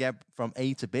trying to get from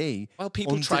A to B. Well,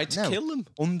 people tried to kill them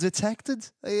undetected.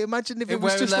 Imagine if it was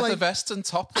wearing just leather like vests and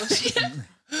topless.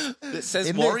 It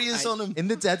says Warriors on them in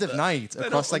the dead of night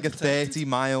across like a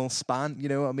 30-mile span. You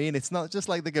know what I mean? It's not just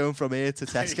like they're going from here to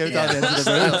Tesco down the end of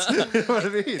the road. You know what I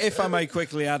mean? If I may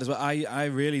quickly add as well, I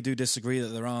really do disagree that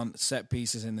there aren't set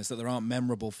pieces in this, that there aren't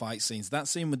memorable fight scenes. That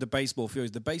scene with the Baseball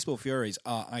Furies, the Baseball Furies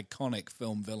are iconic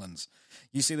film villains.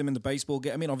 You see them in the baseball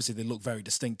game. I mean, obviously they look very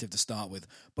distinctive to start with,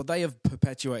 but they have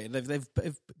perpetuated.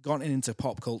 They've gone into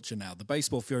pop culture now. The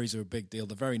Baseball Furies are a big deal.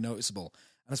 They're very noticeable.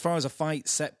 And as far as a fight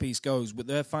set piece goes,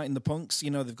 they're fighting the punks. You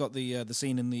know, they've got the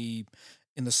scene in the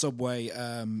subway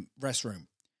restroom,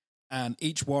 and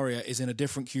each warrior is in a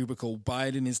different cubicle,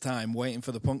 biding his time, waiting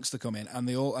for the punks to come in. And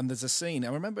there's a scene. I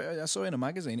remember I saw it in a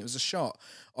magazine. It was a shot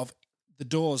of the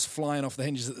doors flying off the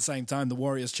hinges at the same time. The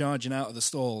warriors charging out of the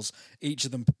stalls, each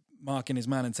of them marking his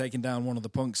man and taking down one of the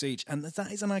punks each. And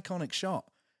that is an iconic shot.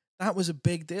 That was a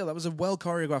big deal. That was a well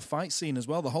choreographed fight scene as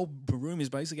well. The whole room is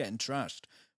basically getting trashed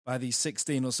by these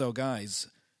 16 or so guys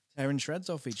tearing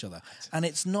shreds off each other. And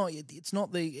it's not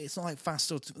like Fast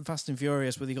and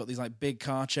Furious where you got these like big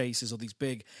car chases or these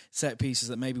big set pieces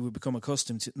that maybe we've become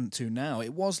accustomed to now.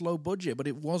 It was low budget, but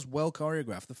it was well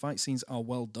choreographed. The fight scenes are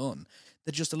well done.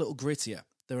 They're just a little grittier.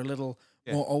 They're a little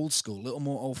more old school, a little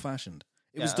more old fashioned.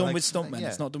 It was done with stuntmen.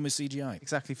 It's not done with CGI.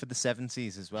 Exactly, for the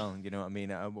 70s as well. You know what I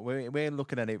mean? We're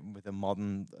looking at it with a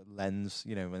modern lens,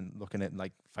 you know, and looking at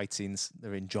like fight scenes that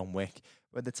are in John Wick.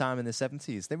 But at the time in the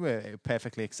 70s, they were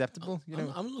perfectly acceptable.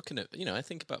 I'm looking at, I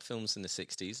think about films in the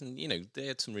 60s, and they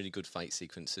had some really good fight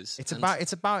sequences. It's about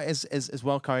as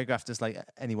well choreographed as like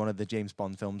any one of the James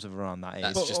Bond films of around that age.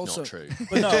 That's just not true.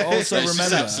 But no, also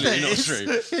remember, absolutely not true.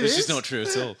 It's just not true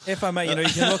at all. If I may, you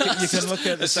can look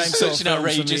at the same sort of such an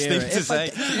outrageous thing to say.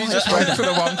 You just went for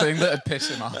the one thing that would piss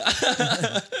him off.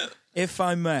 If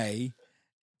I may,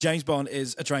 James Bond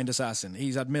is a trained assassin.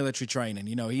 He's had military training.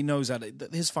 You know, he knows that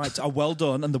his fights are well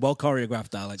done and they're well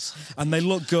choreographed, Alex. And they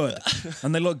look good.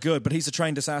 But he's a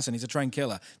trained assassin. He's a trained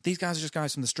killer. These guys are just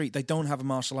guys from the street. They don't have a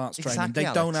martial arts training. Exactly,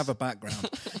 they don't have a background.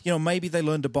 Maybe they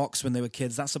learned to box when they were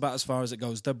kids. That's about as far as it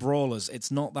goes. They're brawlers.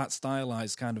 It's not that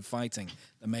stylized kind of fighting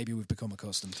that maybe we've become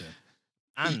accustomed to.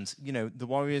 And, the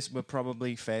Warriors were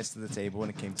probably first to the table when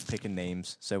it came to picking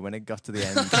names. So when it got to the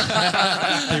end,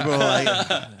 people were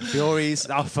like, Furies,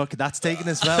 oh, fuck, that's taken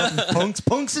as well.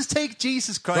 Punks is take,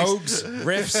 Jesus Christ. Rogues,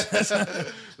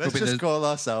 riffs. Let's just call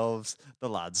ourselves the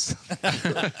lads.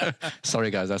 Sorry,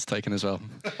 guys, that's taken as well.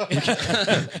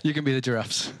 You can be the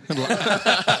giraffes.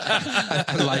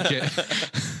 I like it.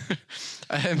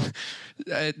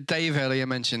 Dave earlier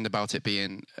mentioned about it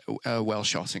being well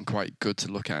shot and quite good to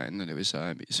look at, and it was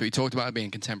so he talked about it being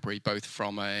contemporary, both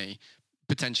from a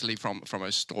potentially from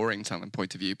a storytelling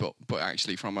point of view, but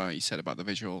actually he said about the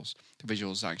visuals. The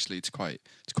visuals actually it's quite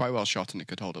well shot and it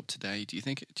could hold up today. Do you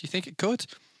think it could?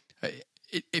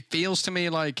 It feels to me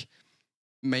like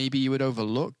maybe you would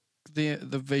overlook the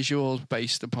visuals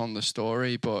based upon the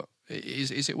story, but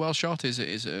is it well shot? Is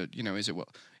it well?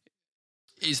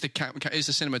 Is the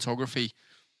cinematography,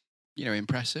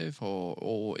 impressive,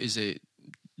 or is it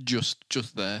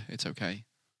just there? It's okay.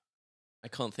 I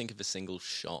can't think of a single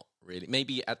shot really.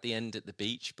 Maybe at the end at the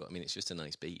beach, but I mean it's just a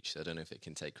nice beach, so I don't know if it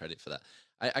can take credit for that.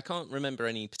 I can't remember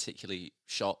any particularly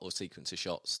shot or sequence of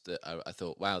shots that I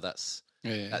thought, wow, that's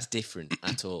different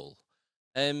at all.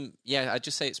 I'd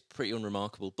just say it's pretty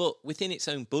unremarkable, but within its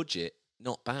own budget,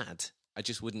 not bad. I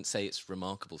just wouldn't say it's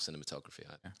remarkable cinematography.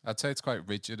 Yeah. I'd say it's quite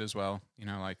rigid as well. You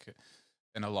know, like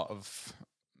in a lot of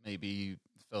maybe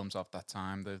films of that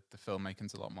time, the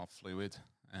filmmaking's a lot more fluid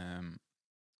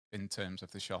in terms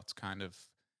of the shots kind of,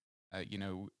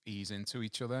 ease into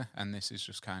each other. And this is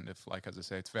just kind of like, as I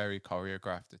say, it's very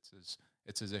choreographed.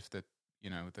 It's as if that,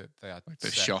 that they had like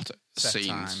the shot scenes.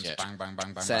 Times, yeah. Bang, bang,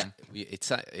 bang, bang, Set,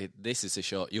 bang. this is a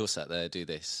shot. You're sat there. Do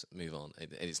this. Move on.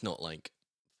 It's not like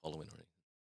following or anything.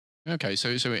 Okay, so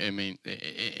I mean,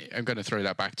 I'm going to throw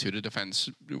that back to the defense.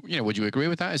 Would you agree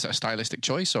with that? Is that a stylistic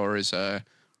choice, or is that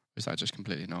just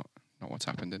completely not what's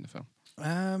happened in the film?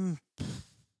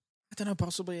 I don't know.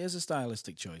 Possibly it is a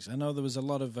stylistic choice. I know there was a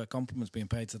lot of compliments being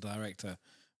paid to the director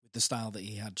with the style that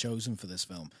he had chosen for this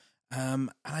film. And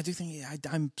I do think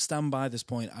I stand by this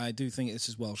point. I do think this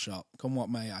is well shot. Come what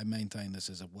may, I maintain this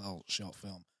is a well shot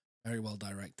film, very well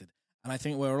directed. And I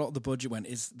think where a lot of the budget went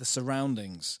is the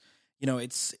surroundings.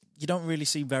 You don't really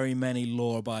see very many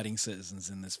law-abiding citizens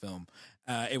in this film.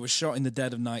 It was shot in the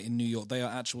dead of night in New York. They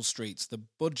are actual streets. The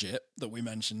budget that we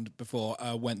mentioned before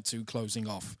went to closing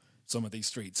off some of these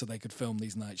streets so they could film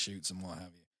these night shoots and what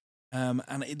have you.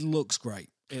 And it looks great.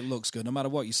 It looks good. No matter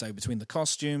what you say, between the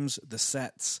costumes, the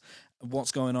sets,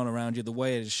 what's going on around you, the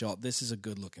way it is shot, this is a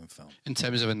good-looking film. In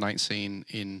terms of a night scene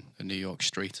in a New York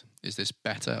street, is this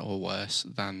better or worse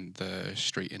than the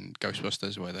street in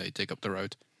Ghostbusters where they dig up the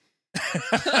road? Is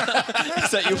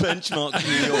that your benchmark for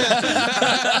New York?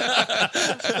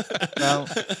 Well,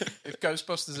 if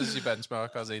Ghostbusters is your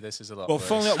benchmark, Ozzy, this is a lot worse.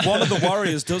 Funnily enough, one of the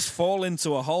warriors does fall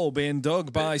into a hole being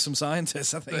dug by some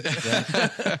scientists, I think.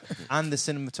 Yeah. And the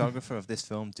cinematographer of this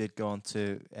film did go on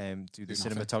to do the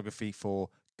cinematography for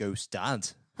Ghost Dad.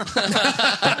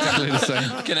 Exactly the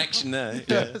same connection there.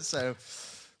 Yeah. So,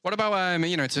 what about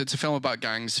to film about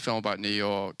gangs, to film about New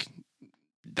York?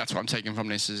 That's what I'm taking from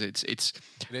this. It is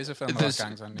a film about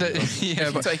gangs and New York.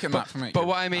 Yeah, but taking that from it. But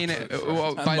what I mean, and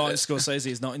Martin Scorsese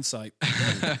is not in sight.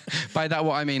 By that,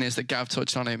 what I mean is that Gav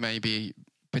touched on it, maybe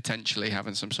potentially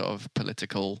having some sort of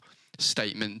political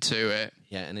statement to it.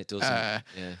 Yeah, and it doesn't. Yeah.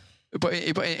 But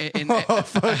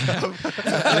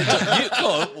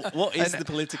what is the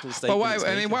political statement?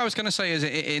 What I was going to say is,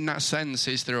 in that sense,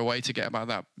 is there a way to get about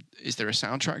that? Is there a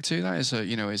soundtrack to that? Is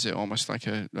it almost like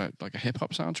a hip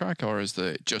hop soundtrack, or is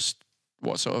the just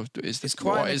what sort of is this?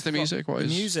 What is the music? What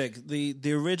is music?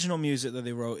 The original music that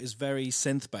they wrote is very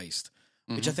synth based.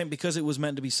 Which I think, because it was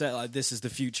meant to be set like this is the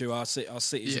future our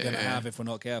cities are going to have if we're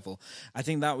not careful. I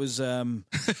think that was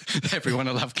everyone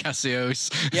will have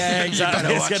Casios. Yeah,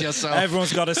 exactly. Watch yourself.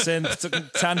 Everyone's got a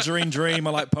synth. Tangerine Dream, I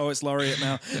like Poets Laureate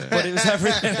now. Yeah. But it was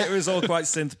everything. It was all quite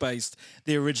synth based.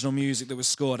 The original music that was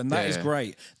scored, and that is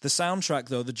great. The soundtrack,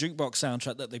 though, the jukebox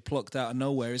soundtrack that they plucked out of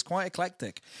nowhere, is quite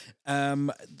eclectic.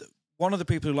 One of the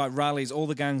people who rallies, all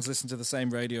the gangs listen to the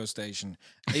same radio station,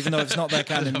 even though it's not their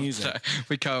kind of music.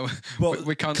 We can't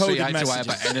see eye to eye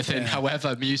about anything. Yeah.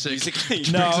 However, musically,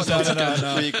 no,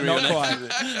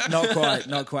 not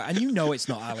quite. And it's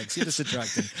not Alex. You're just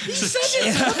distracting. He said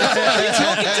it. What are you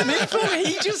talking to me for?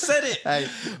 He just said it. Hey,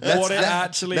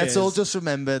 let's all just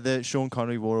remember that Sean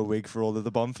Connery wore a wig for all of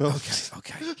the Bond films.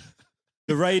 Okay.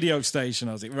 The radio station,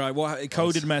 I was like, right? What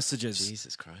coded messages?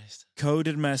 Jesus Christ.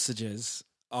 Coded messages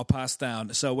are passed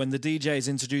down. So when the DJ is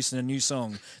introducing a new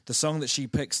song, the song that she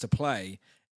picks to play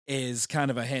is kind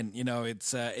of a hint.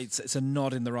 It's a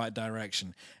nod in the right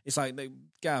direction. It's like,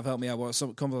 Gav, help me out. What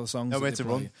some couple of songs? Nowhere to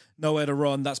Run. Nowhere to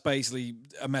Run. That's basically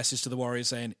a message to the Warriors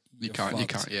saying, You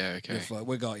can't. Yeah, okay.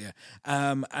 We got you.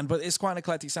 But it's quite an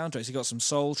eclectic soundtrack. So you got some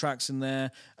soul tracks in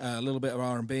there, a little bit of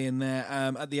R&B in there.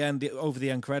 At the end, over the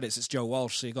end credits, it's Joe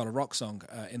Walsh. So you got a rock song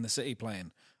in the city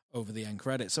playing over the end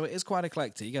credits. So it is quite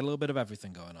eclectic. You get a little bit of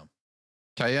everything going on.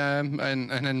 Okay, and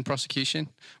then prosecution.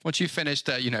 Once you finished,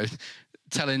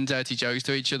 telling dirty jokes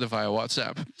to each other via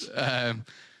WhatsApp,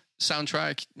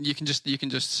 soundtrack, you can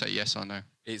just say yes or no.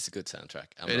 It's a good soundtrack.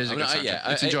 It's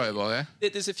it's enjoyable. Yeah,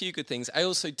 there's a few good things. I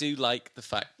also do like the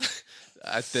fact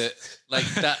that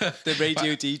the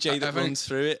radio DJ that runs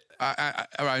through it.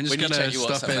 I'm just going to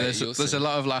stop it. There's a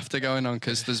lot of laughter going on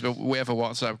because we have a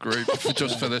WhatsApp group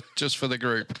just for the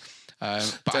group.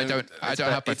 But I don't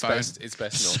have my phone. It's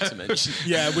best not to mention.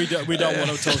 Yeah, we don't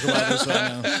want to talk about this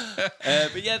right now.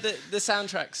 But yeah, the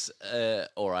soundtrack's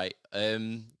all right.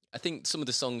 I think some of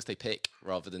the songs they pick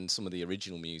rather than some of the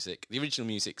original music. The original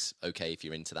music's okay if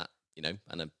you're into that, and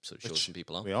I'm sort of sure some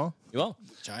people are. We are. You are.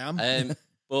 Which I am.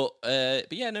 But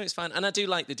yeah, no, it's fine. And I do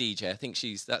like the DJ. I think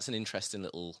that's an interesting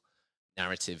little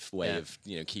narrative way of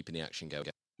keeping the action going.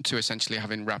 To essentially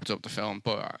having wrapped up the film,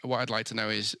 but what I'd like to know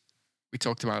is, we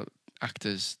talked about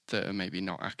actors that are maybe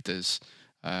not actors.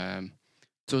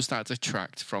 does that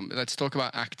detract from? Let's talk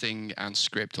about acting and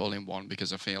script all in one,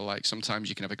 because I feel like sometimes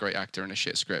you can have a great actor and a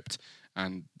shit script,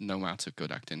 and no amount of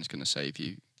good acting is going to save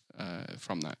you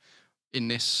from that. In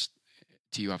this,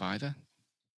 do you have either?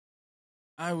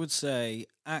 I would say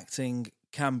acting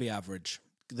can be average.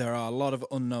 There are a lot of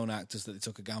unknown actors that they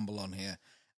took a gamble on here.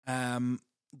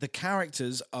 The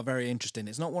characters are very interesting.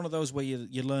 It's not one of those where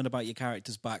you learn about your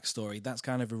character's backstory. That's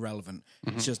kind of irrelevant.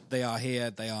 Mm-hmm. It's just they are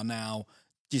here, they are now.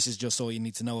 This is just all you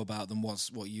need to know about them.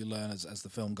 What you learn as the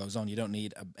film goes on. You don't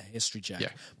need a history check. Yeah.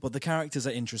 But the characters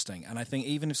are interesting. And I think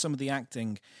even if some of the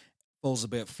acting falls a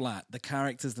bit flat, the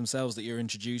characters themselves that you're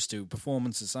introduced to,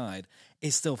 performance aside,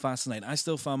 is still fascinating. I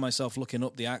still found myself looking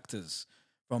up the actors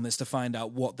from this to find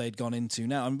out what they'd gone into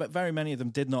now. But very many of them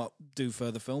did not do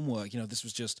further film work. This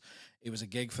was just, it was a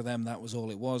gig for them. That was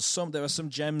all it was. There are some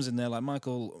gems in there, like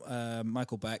Michael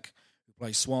Beck, who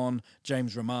plays Swan,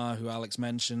 James Remar, who Alex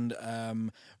mentioned,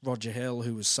 Roger Hill,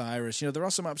 who was Cyrus. There are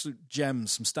some absolute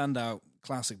gems, some standout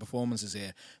classic performances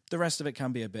here. The rest of it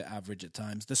can be a bit average at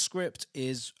times. The script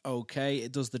is okay.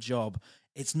 It does the job.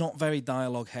 It's not very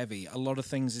dialogue heavy. A lot of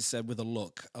things is said with a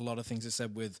look. A lot of things is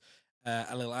said with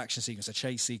a little action sequence, a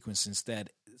chase sequence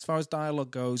instead. As far as dialogue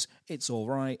goes, it's all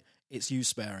right. It's used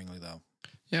sparingly, though.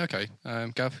 Yeah, okay.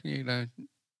 Gav,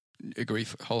 agree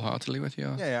wholeheartedly with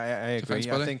you? Yeah, I agree.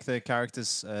 I think the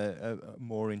characters are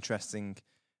more interesting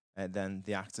than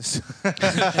the actors.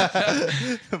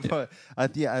 But I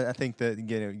think that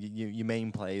your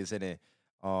main players in it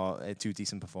are two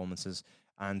decent performances.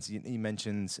 And you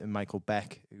mentioned Michael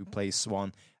Beck, who plays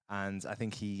Swan. And I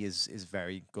think he is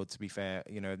very good, to be fair.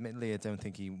 Admittedly, I don't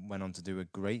think he went on to do a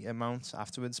great amount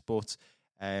afterwards, but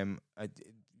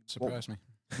surprised me.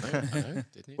 Didn't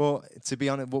he? Well, to be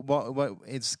honest, what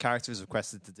his character is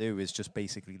requested to do is just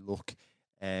basically look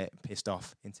pissed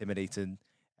off, intimidated.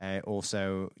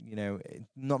 Also,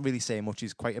 not really saying much.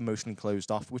 He's quite emotionally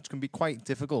closed off, which can be quite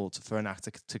difficult for an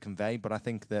actor to convey. But I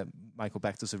think that Michael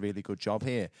Beck does a really good job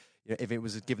here. If it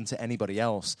was given to anybody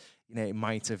else, it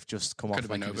might have just come off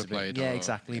like overplayed. Yeah,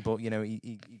 exactly. Yeah. But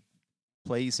he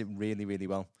plays it really, really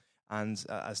well. And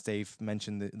as Dave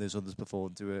mentioned, there's others before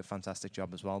do a fantastic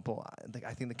job as well. But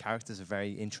I think the characters are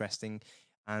very interesting,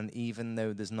 and even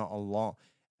though there's not a lot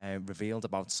revealed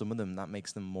about some of them, that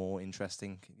makes them more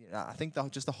interesting. I think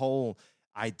just the whole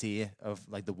idea of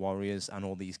like the Warriors and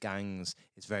all these gangs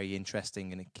is very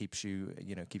interesting, and it keeps you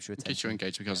attention. Keeps you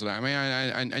engaged because of that. I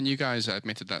mean, and you guys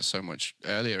admitted that so much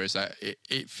earlier, is that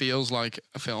it feels like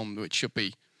a film which should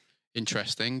be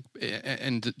interesting,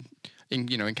 and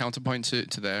in counterpoint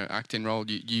to their acting role,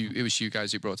 it was you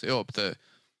guys who brought it up that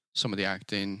some of the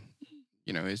acting,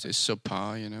 is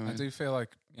subpar. I do feel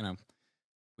like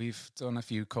we've done a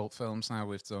few cult films now.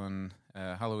 We've done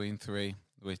Halloween 3,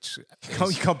 which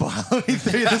you can't put Halloween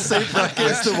 3 in the same bracket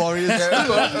as the Warriors.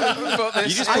 But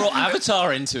you just brought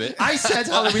Avatar into it. I said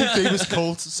Halloween 3 was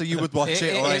cult, so you would watch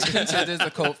it. It's considered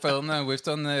a cult film now. We've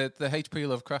done the H.P.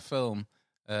 Lovecraft film,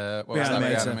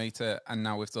 Reanimator, and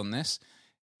now we've done this.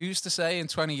 Who's to say in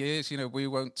 20 years, we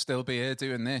won't still be here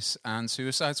doing this, and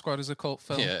Suicide Squad is a cult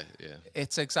film? Yeah.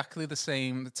 It's exactly the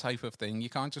same type of thing. You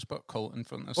can't just put cult in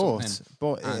front of something.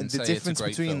 But the difference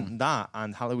between that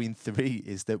and Halloween 3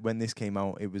 is that when this came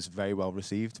out, it was very well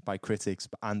received by critics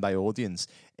and by audience.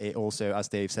 It also, as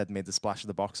Dave said, made the splash at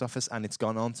the box office, and it's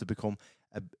gone on to become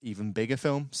an even bigger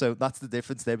film. So that's the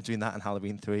difference there between that and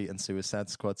Halloween 3 and Suicide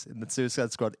Squad. And the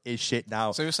Suicide Squad is shit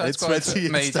now. Suicide Squad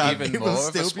made even more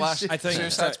of a splash. I think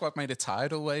Suicide Squad made a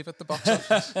tidal wave at the box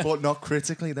office. But not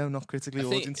critically, though. Not critically.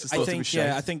 Audiences thought it was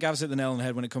shit. I think Gav's hit the nail on the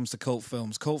head when it comes to cult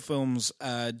films. Cult films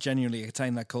genuinely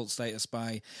attain that cult status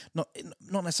by not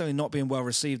necessarily not being well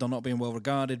received or not being well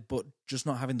regarded, but just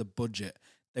not having the budget.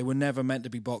 They were never meant to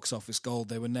be box office gold.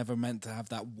 They were never meant to have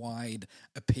that wide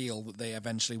appeal that they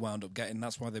eventually wound up getting.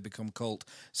 That's why they become cult.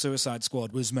 Suicide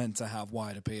Squad was meant to have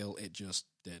wide appeal. It just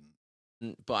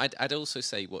didn't. But I'd also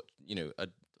say a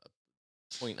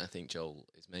point I think Joel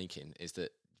is making is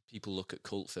that people look at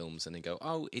cult films and they go,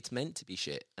 oh, it's meant to be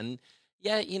shit. And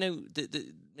yeah,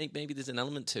 maybe there's an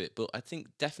element to it, but I think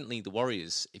definitely The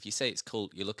Warriors, if you say it's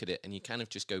cult, you look at it and you kind of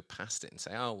just go past it and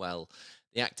say, oh, well,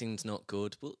 the acting's not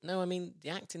good. Well, no, I mean, the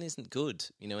acting isn't good,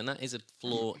 and that is a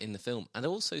flaw in the film. And I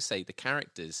also say the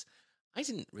characters, I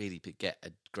didn't really get a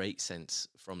great sense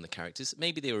from the characters.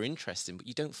 Maybe they were interesting, but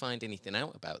you don't find anything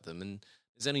out about them. And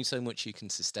there's only so much you can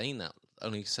sustain that,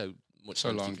 only so much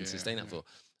you can sustain that for.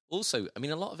 Also, I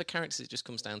mean, a lot of the characters, it just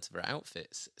comes down to their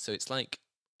outfits. So it's like,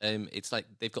 It's like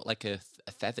they've got like a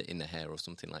feather in their hair or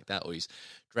something like that, or he's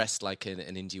dressed like an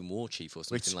Indian war chief or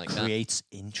something like that. Which creates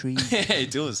intrigue. Yeah,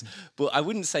 it does. But I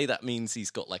wouldn't say that means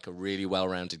he's got like a really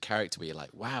well-rounded character where you're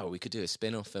like, wow, we could do a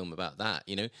spin-off film about that,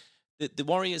 you know? The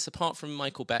Warriors, apart from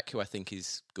Michael Beck, who I think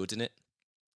is good in it,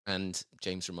 and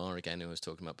James Remar, again, who I was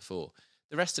talking about before,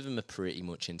 the rest of them are pretty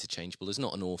much interchangeable. There's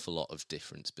not an awful lot of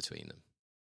difference between them.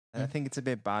 And I think it's a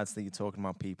bit bad that you're talking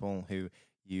about people who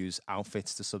use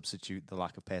outfits to substitute the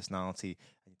lack of personality.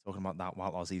 And you're talking about that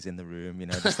while Ozzy's in the room, you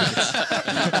know. Just like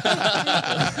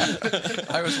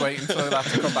I was waiting for that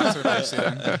to come back to Lucy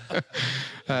then.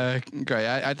 Great.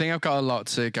 I think I've got a lot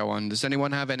to go on. Does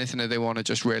anyone have anything that they want to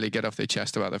just really get off their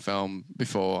chest about the film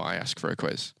before I ask for a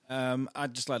quiz?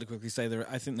 I'd just like to quickly say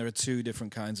I think there are two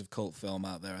different kinds of cult film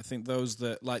out there. I think those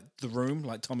that, like The Room,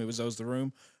 like Tommy Wiseau's The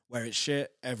Room, where it's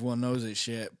shit, everyone knows it's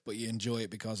shit, but you enjoy it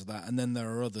because of that. And then there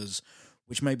are others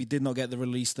which maybe did not get the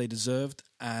release they deserved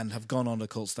and have gone on to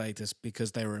cult status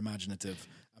because they were imaginative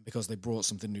and because they brought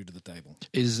something new to the table.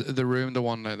 Is The Room the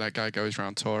one that guy goes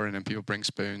around touring and people bring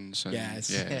spoons? And Yes,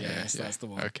 that's the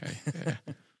one. Okay, yeah.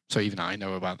 So even I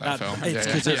know about that film.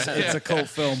 It's a cult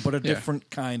film, but a different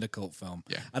kind of cult film.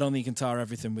 Yeah. I don't think you can tar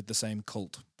everything with the same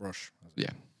cult brush.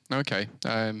 Yeah. Okay.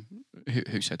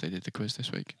 Who said they did the quiz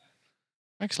this week?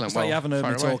 Excellent. It's like you haven't heard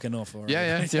me talk enough. Already.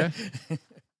 Yeah.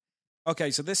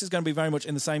 Okay, so this is going to be very much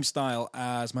in the same style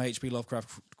as my H.P.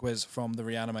 Lovecraft quiz from The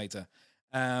Reanimator.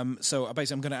 So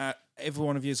basically, I'm going to every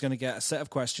one of you is going to get a set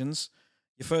of questions.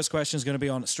 Your first question is going to be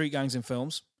on street gangs in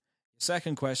films. Your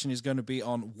second question is going to be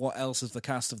on what else has the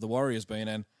cast of The Warriors been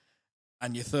in.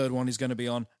 And your third one is going to be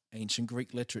on ancient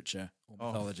Greek literature or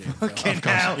mythology. Okay,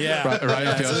 now. Yeah, Right,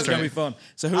 so it's going to be fun.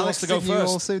 So who wants to go didn't you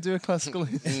first? also do a classical?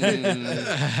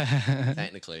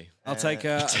 Technically. I'll take...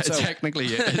 Technically,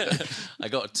 yeah. I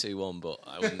got a 2-1, but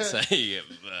I wouldn't say...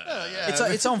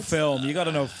 It's on film. You got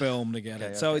to know film to get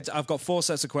it. So okay. I've got 4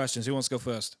 sets of questions. Who wants to go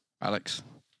first? Alex.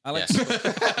 Alex? Yes.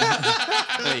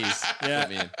 Please, Yeah, put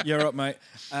me in. you're up, mate.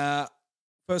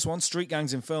 First one, street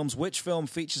gangs in films. Which film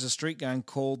features a street gang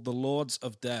called the Lords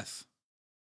of Death?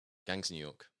 Gangs in New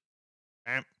York.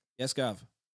 Yes, Gav.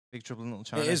 Big Trouble in Little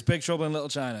China. It is Big Trouble in Little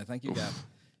China. Thank you, Gav.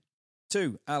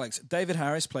 2, Alex. David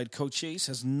Harris, played Cochise,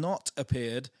 has not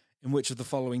appeared in which of the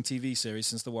following TV series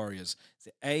since The Warriors? Is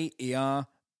it A, ER,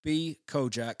 B,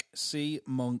 Kojak, C,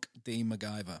 Monk, D,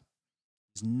 MacGyver?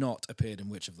 He's not appeared in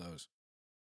which of those?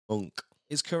 Monk.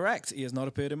 Is correct. He has not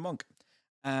appeared in Monk.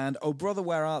 And Oh Brother,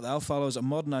 Where Art Thou follows a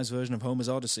modernized version of Homer's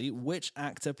Odyssey. Which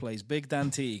actor plays Big Dan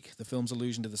Teague, the film's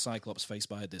allusion to the Cyclops faced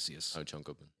by Odysseus? Oh, John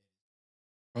Goodman.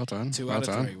 Well done. 2 well out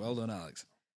of done. 3. Well done, Alex.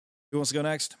 Who wants to go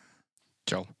next?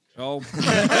 Joel. Joel.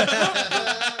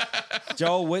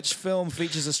 Joel, which film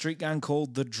features a street gang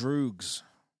called the Droogs?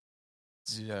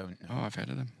 Oh, I've heard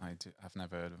of them. I've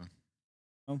never heard of them.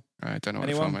 I don't know Anyone? what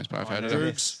the film is, but I've heard of Yeah. them.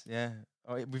 Droogs. Yeah.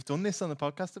 Oh, we've done this on the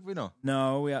podcast, have we not?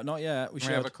 No, we are not yet. We Do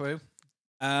should we have a clue?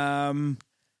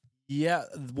 Yeah,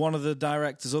 one of the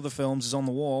director's other films is on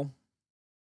the wall.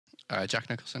 Jack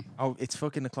Nicholson. Oh, it's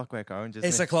fucking The Clockwork Orange, isn't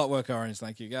It's it? a Clockwork Orange.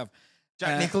 Thank you, Gav.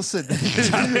 Jack Nicholson.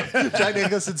 Jack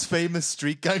Nicholson's famous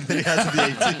street gang that he has in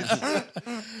the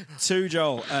 80s. 2,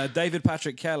 Joel. David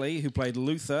Patrick Kelly, who played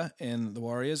Luther in The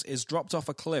Warriors, is dropped off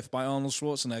a cliff by Arnold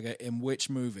Schwarzenegger in which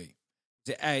movie?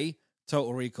 Is it A,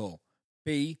 Total Recall,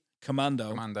 B, Commando?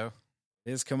 Commando.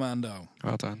 It is Commando.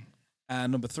 Well done.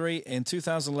 And number 3, in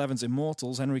 2011's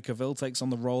Immortals, Henry Cavill takes on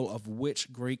the role of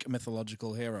which Greek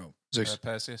mythological hero? Zeus.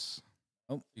 Perseus.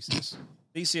 Oh. Theseus.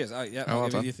 Theseus. Oh, yeah, Oh, I'll well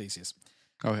give done. you Theseus.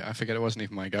 Oh, I forget it wasn't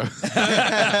even my go.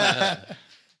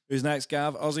 Who's next,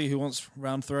 Gav? Ozzy, who wants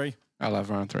round 3? I'll have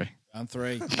round 3. Round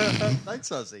 3. Thanks,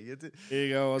 Ozzy. You did Here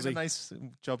you go, a Ozzy. nice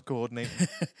job coordinating.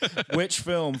 Which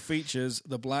film features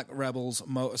the Black Rebels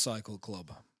Motorcycle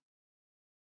Club?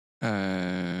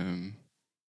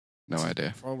 No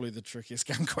idea. Probably the trickiest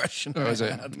gang question. Oh, I is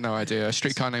it? had. No idea. A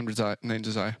streetcar named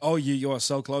Desire. Oh, you are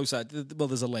so close. Well,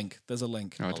 there's a link. There's a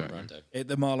link. No, I Marlon don't know. Brando.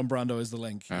 The Marlon Brando is the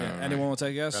link. Oh, Yeah. right. Anyone want to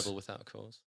take a guess? Rebel Without a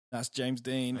Cause. That's James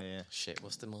Dean. Oh, yeah. Shit,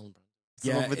 what's the Marlon Brando?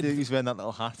 Yeah, Yeah, he's wearing that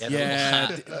little hat. Yeah,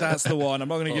 Yeah, that's the one. I'm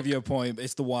not going to give you a point. But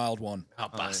it's the wild one. Oh,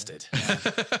 bastard.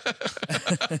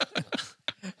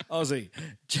 Ozzy.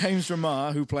 James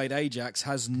Remar, who played Ajax,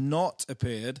 has not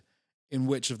appeared in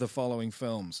which of the following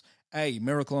films? A,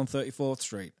 Miracle on 34th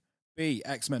Street. B,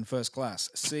 X-Men First Class.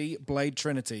 C, Blade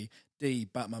Trinity. D,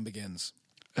 Batman Begins.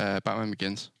 Batman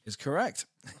Begins. Is correct.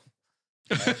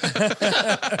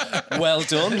 Well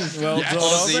done. Well Yes. done,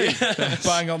 Ozzy. Ozzy.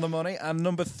 Bang on the money. And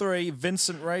number 3,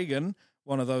 Vincent Reagan,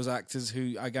 one of those actors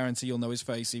who I guarantee you'll know his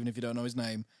face, even if you don't know his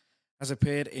name, has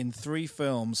appeared in 3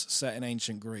 films set in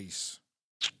ancient Greece.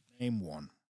 Name one.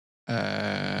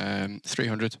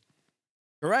 300.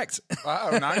 Correct.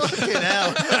 Wow, nice. Fucking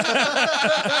hell.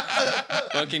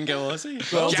 Fucking go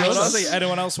Aussie. Well done, Yes. Ozzy.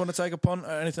 Anyone else want to take a punt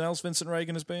at anything else Vincent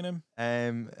Reagan has been in?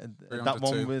 That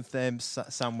one with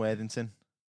Sam Worthington.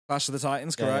 Clash of the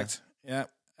Titans, Yeah. correct. Yeah.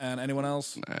 And anyone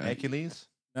else? Hercules.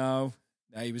 No.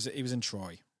 No, he was in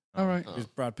Troy. All right. He was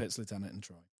Brad Pitt's lieutenant in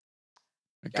Troy.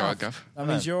 Go on, Gav. That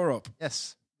means you're up.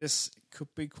 Yes. This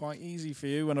could be quite easy for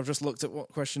you. And I've just looked at what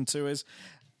question 2 is.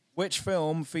 Which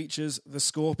film features the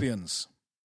Scorpions?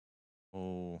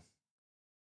 Oh,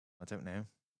 I don't know.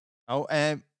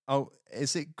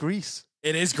 Is it Grease?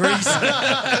 It is Grease.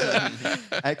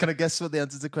 Can I guess what the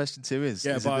answer to question 2 is?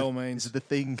 Yeah, Is by it all means. Is it The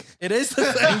Thing? It is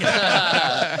The Thing.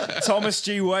 Thomas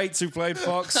G. Waits, who played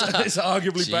Fox, is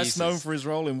arguably best Jesus. known for his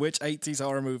role in which 80s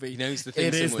horror movie? He knows the thing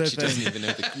It so is much The he doesn't Thing.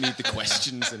 even need the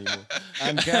questions anymore.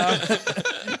 And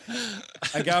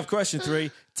Gav, question 3.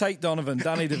 Tate Donovan,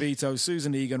 Danny DeVito,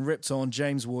 Susan Egan, Rip Torn,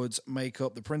 James Woods make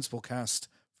up the principal cast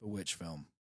for which film?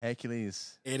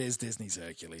 Hercules. It is Disney's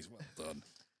Hercules. Well done.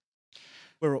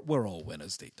 We're all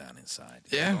winners deep down inside.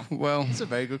 Yeah, well, It's a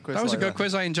very good quiz. that was a like good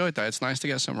quiz. I enjoyed that. It's nice to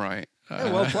get some right.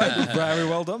 Yeah, well played. Very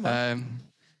well done, man.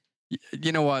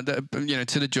 You know what?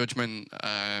 To the judgment,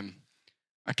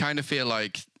 I kind of feel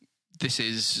like this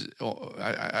is.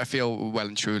 I feel well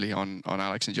and truly on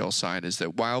Alex and Joel's side is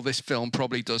that while this film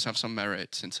probably does have some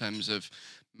merits in terms of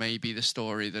maybe the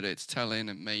story that it's telling,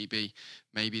 and maybe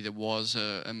there was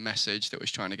a message that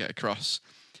was trying to get across.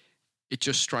 It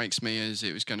just strikes me as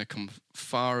it was going to come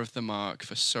far of the mark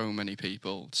for so many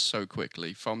people so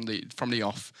quickly from the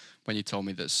off when you told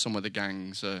me that some of the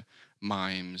gangs are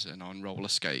mimes and on roller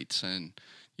skates and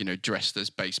dressed as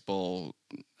baseball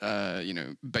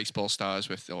baseball stars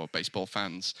or baseball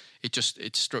fans. It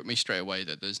struck me straight away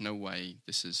that there's no way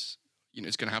this is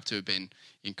it's going to have to have been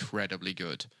incredibly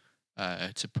good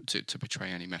to portray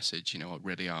any message or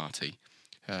really arty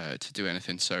to do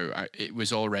anything. So it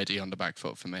was already on the back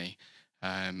foot for me.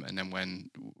 And then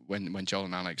when Joel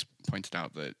and Alex pointed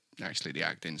out that actually the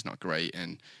acting's not great,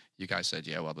 and you guys said,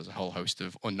 yeah, well, there's a whole host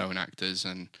of unknown actors,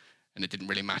 and it didn't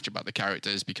really match about the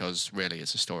characters because really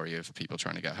it's a story of people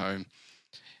trying to get home.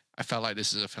 I felt like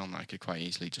this is a film that I could quite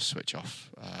easily just switch off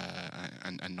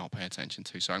and not pay attention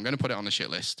to. So I'm going to put it on the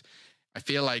shit list. I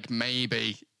feel like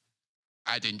maybe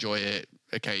I'd enjoy it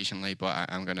occasionally, but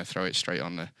I'm going to throw it straight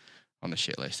on the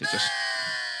shit list. It just,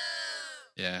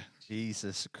 yeah.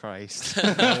 Jesus Christ.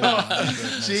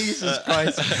 Jesus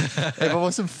Christ. If I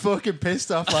wasn't fucking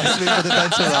pissed off last week with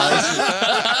Event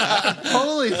Horizon.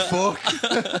 Holy fuck.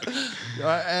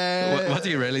 What do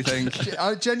you really think?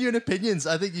 Genuine opinions.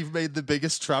 I think you've made the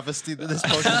biggest travesty that this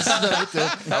podcast has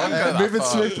ever done. that Moving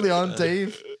far. swiftly on,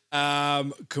 Dave.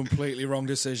 Completely wrong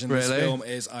decision. This Really? film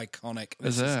is iconic.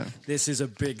 This is a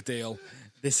big deal.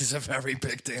 This is a very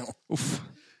big deal. Oof.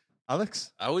 Alex?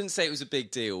 I wouldn't say it was a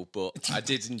big deal, but I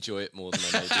did enjoy it more than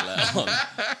I maybe let on.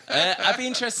 I'd be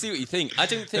interested to see what you think. I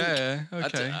don't think... Yeah,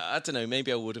 okay. I don't know,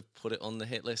 maybe I would have put it on the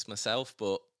hit list myself,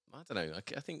 but I don't know.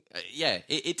 I think,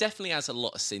 it definitely has a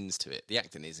lot of sins to it. The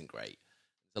acting isn't great.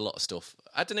 There's a lot of stuff.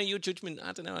 I don't know, your judgment,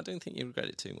 I don't know. I don't think you regret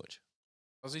it too much.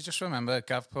 Ozzy, just remember,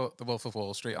 Gav put The Wolf of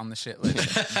Wall Street on the shit list,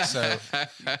 so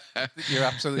you're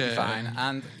absolutely fine.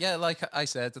 And yeah, like I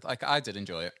said, I did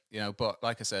enjoy it, but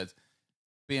like I said,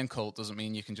 being cult doesn't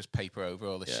mean you can just paper over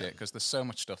all this shit, because there's so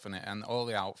much stuff in it, and all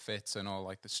the outfits and all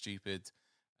like the stupid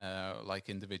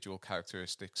individual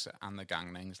characteristics and the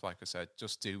gang names, like I said,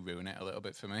 just do ruin it a little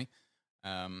bit for me.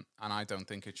 And I don't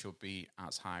think it should be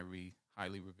as highly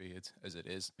revered as it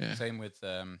is. Yeah. Same with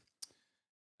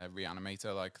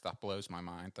Reanimator, like that blows my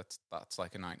mind. That's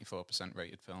like a 94%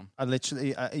 rated film. I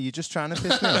literally, are you just trying to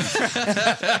piss me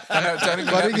off?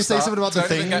 Why don't you say something about The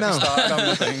Thing now?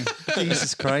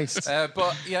 Jesus Christ.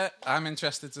 But yeah, I'm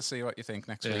interested to see what you think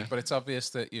next week. But it's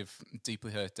obvious that you've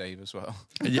deeply hurt Dave as well.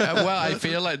 Yeah, well, I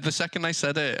feel like the second I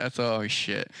said it, I thought, oh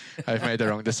shit, I've made the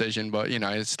wrong decision. But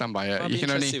I stand by it. I'd You be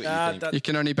can interested to see what you think. you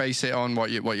can only base it on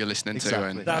what you're listening to. Exactly.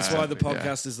 And That's why the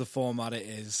podcast is the format it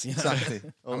is. Exactly.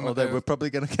 Although we're probably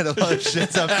going to get a lot of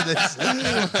shit after this.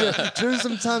 Do you know,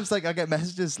 sometimes like I get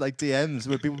messages like DMs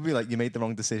where people be like, "You made the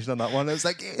wrong decision on that one." I was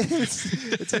like,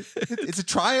 "It's a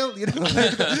trial,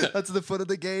 That's the fun of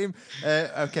the game."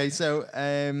 Okay, so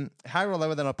higher or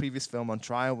lower than our previous film on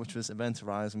trial, which was Event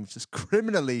Horizon, which is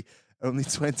criminally only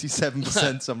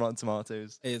 27% on Rotten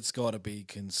Tomatoes. It's got to be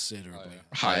considerably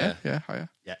higher. Yeah, higher.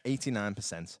 Yeah,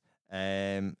 89%.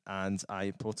 And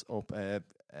I put up a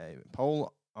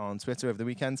poll on Twitter over the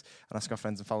weekend and ask our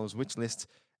friends and followers which list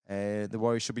The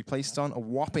Warriors should be placed on. A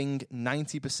whopping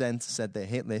 90% said their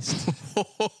hit list.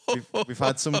 we've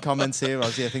had some comments here,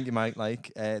 Ozzy, I think you might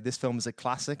like. This film is a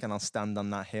classic, and I'll stand on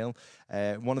that hill.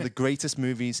 One of the greatest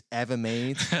movies ever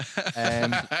made.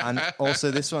 And also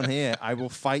this one here, I will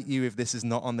fight you if this is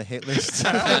not on the hit list. So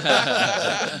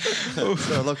I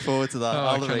look forward to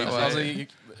that. Ozzy,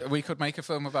 we could make a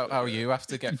film about how you have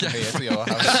to get from here to your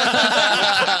house.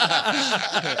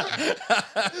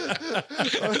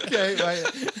 Okay, right.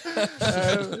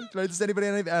 Does anybody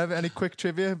have any quick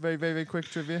trivia? Very, very, very quick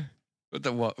trivia.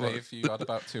 What? Dave, you had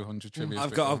about 200 trivia.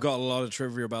 I've got a lot of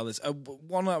trivia about this.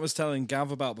 One that I was telling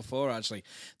Gav about before, actually.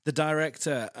 The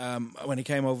director, when he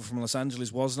came over from Los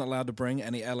Angeles, wasn't allowed to bring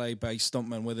any LA-based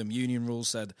stuntmen with him. Union rules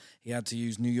said he had to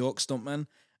use New York stuntmen,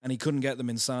 and he couldn't get them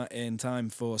in time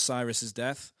for Cyrus's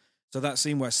death. So that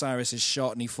scene where Cyrus is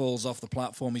shot and he falls off the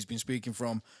platform he's been speaking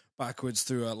from backwards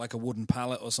through a wooden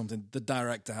pallet or something, the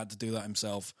director had to do that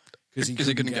himself because he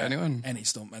couldn't get anyone, any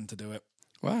stuntmen to do it.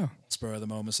 Wow. Spur of the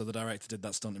moment, so the director did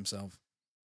that stunt himself.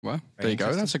 Well, there you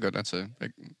go. That's a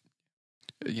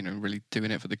really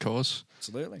doing it for the cause.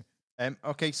 Absolutely.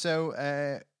 Okay,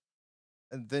 so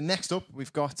the next up,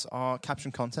 we've got our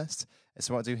caption contest.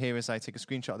 So what I do here is I take a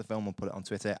screenshot of the film and put it on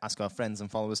Twitter, ask our friends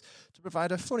and followers to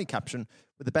provide a funny caption,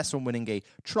 with the best one winning a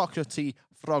chocolatey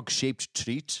frog-shaped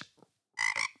treat.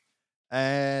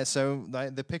 So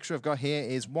the picture I've got here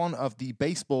is one of the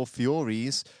baseball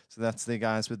Furies. So that's the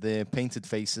guys with the painted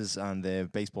faces and the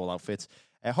baseball outfits,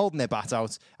 holding their bat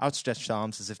out, outstretched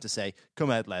arms as if to say,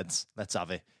 come out, lads, let's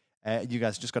have it. You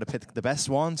guys just got to pick the best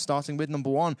one, starting with number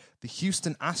 1. The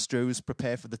Houston Astros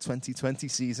prepare for the 2020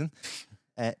 season.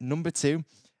 Number 2,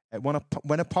 when a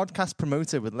podcast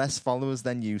promoter with less followers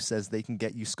than you says they can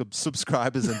get you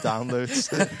subscribers and downloads.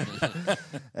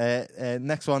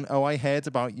 Next one, oh, I heard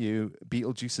about you,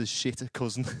 Beetlejuice's shit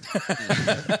cousin.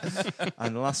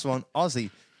 And the last one, Ozzy,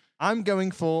 I'm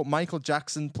going for Michael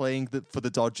Jackson playing for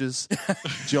the Dodgers.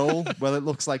 Joel, well, it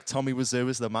looks like Tommy Wiseau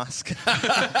is the mask.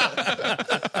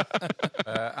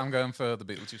 I'm going for the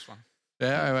Beetlejuice one.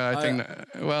 Yeah, well, I think. I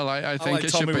think like it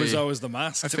Tommy should be. Wiseau as the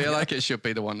mask. I feel like it should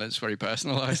be the one that's very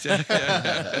personalised.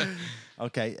 Yeah.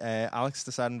 Okay, Alex,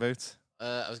 decide and vote.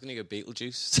 I was going to go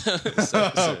Beetlejuice.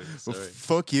 Sorry. Well,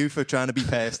 fuck you for trying to be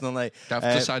personal.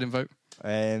 Decide and vote.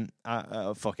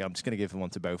 Fuck it, I'm just going to give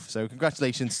one to both. So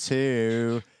congratulations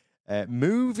to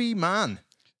Movie Man.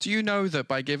 Do you know that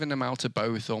by giving them out to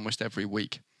both almost every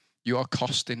week, you are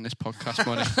costing this podcast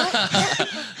money?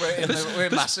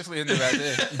 We're massively in the red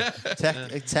here.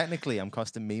 Technically, I'm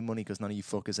costing me money because none of you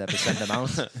fuckers ever send them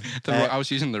out. I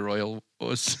was using the Royal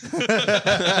Buzz.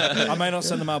 I may not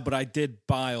send them out, but I did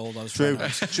buy all those. True.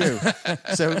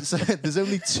 So there's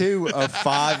only 2 of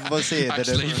 5 of us here that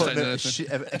are putting a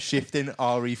shift in RE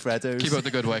Freddos. Keep up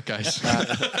the good work, guys.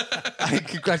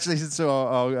 Congratulations to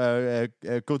our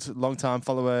good long-time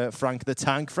follower, Frank the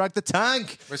Tank. Frank the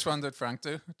Tank! Which one did Frank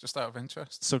do? Just out of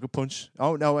interest. Sucker Punch.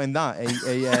 Oh, no, and that. It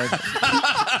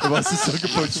was the Sucker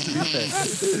Punch, to be fair.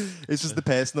 It's just the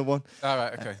personal one. All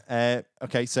right, okay.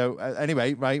 Okay, so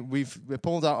anyway, right, we've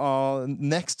pulled out our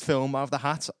next film out of the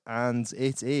hat, and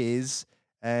it is,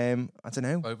 I don't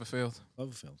know. Cloverfield.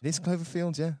 It is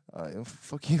Cloverfield, yeah.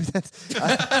 Fuck you then.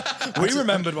 We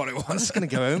remembered what it was. I'm just going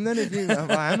to go home then.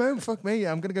 I'm home, fuck me.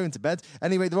 I'm going to go into bed.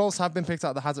 Anyway, the roles have been picked out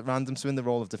of the hat at random. So in the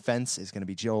role of defense is going to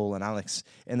be Joel and Alex.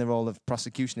 In the role of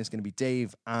prosecution is going to be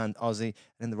Dave and Ozzy.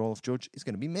 And in the role of judge is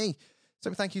going to be me.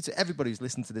 So thank you to everybody who's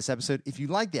listened to this episode. If you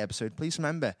like the episode, please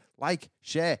remember, like,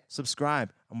 share,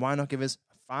 subscribe, and why not give us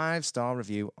a 5-star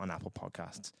review on Apple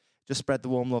Podcasts. Just spread the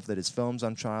warm love that is Films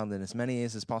on Trial in as many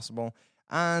ears as possible.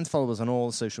 And follow us on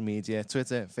all social media,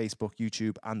 Twitter, Facebook,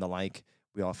 YouTube, and the like.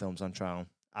 We are Films on Trial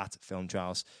at Film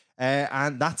Trials.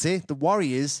 And that's it. The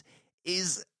Warriors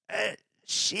is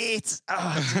shit.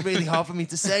 Oh, it's really hard for me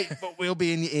to say, but we'll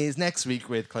be in your ears next week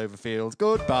with Cloverfield.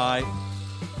 Goodbye.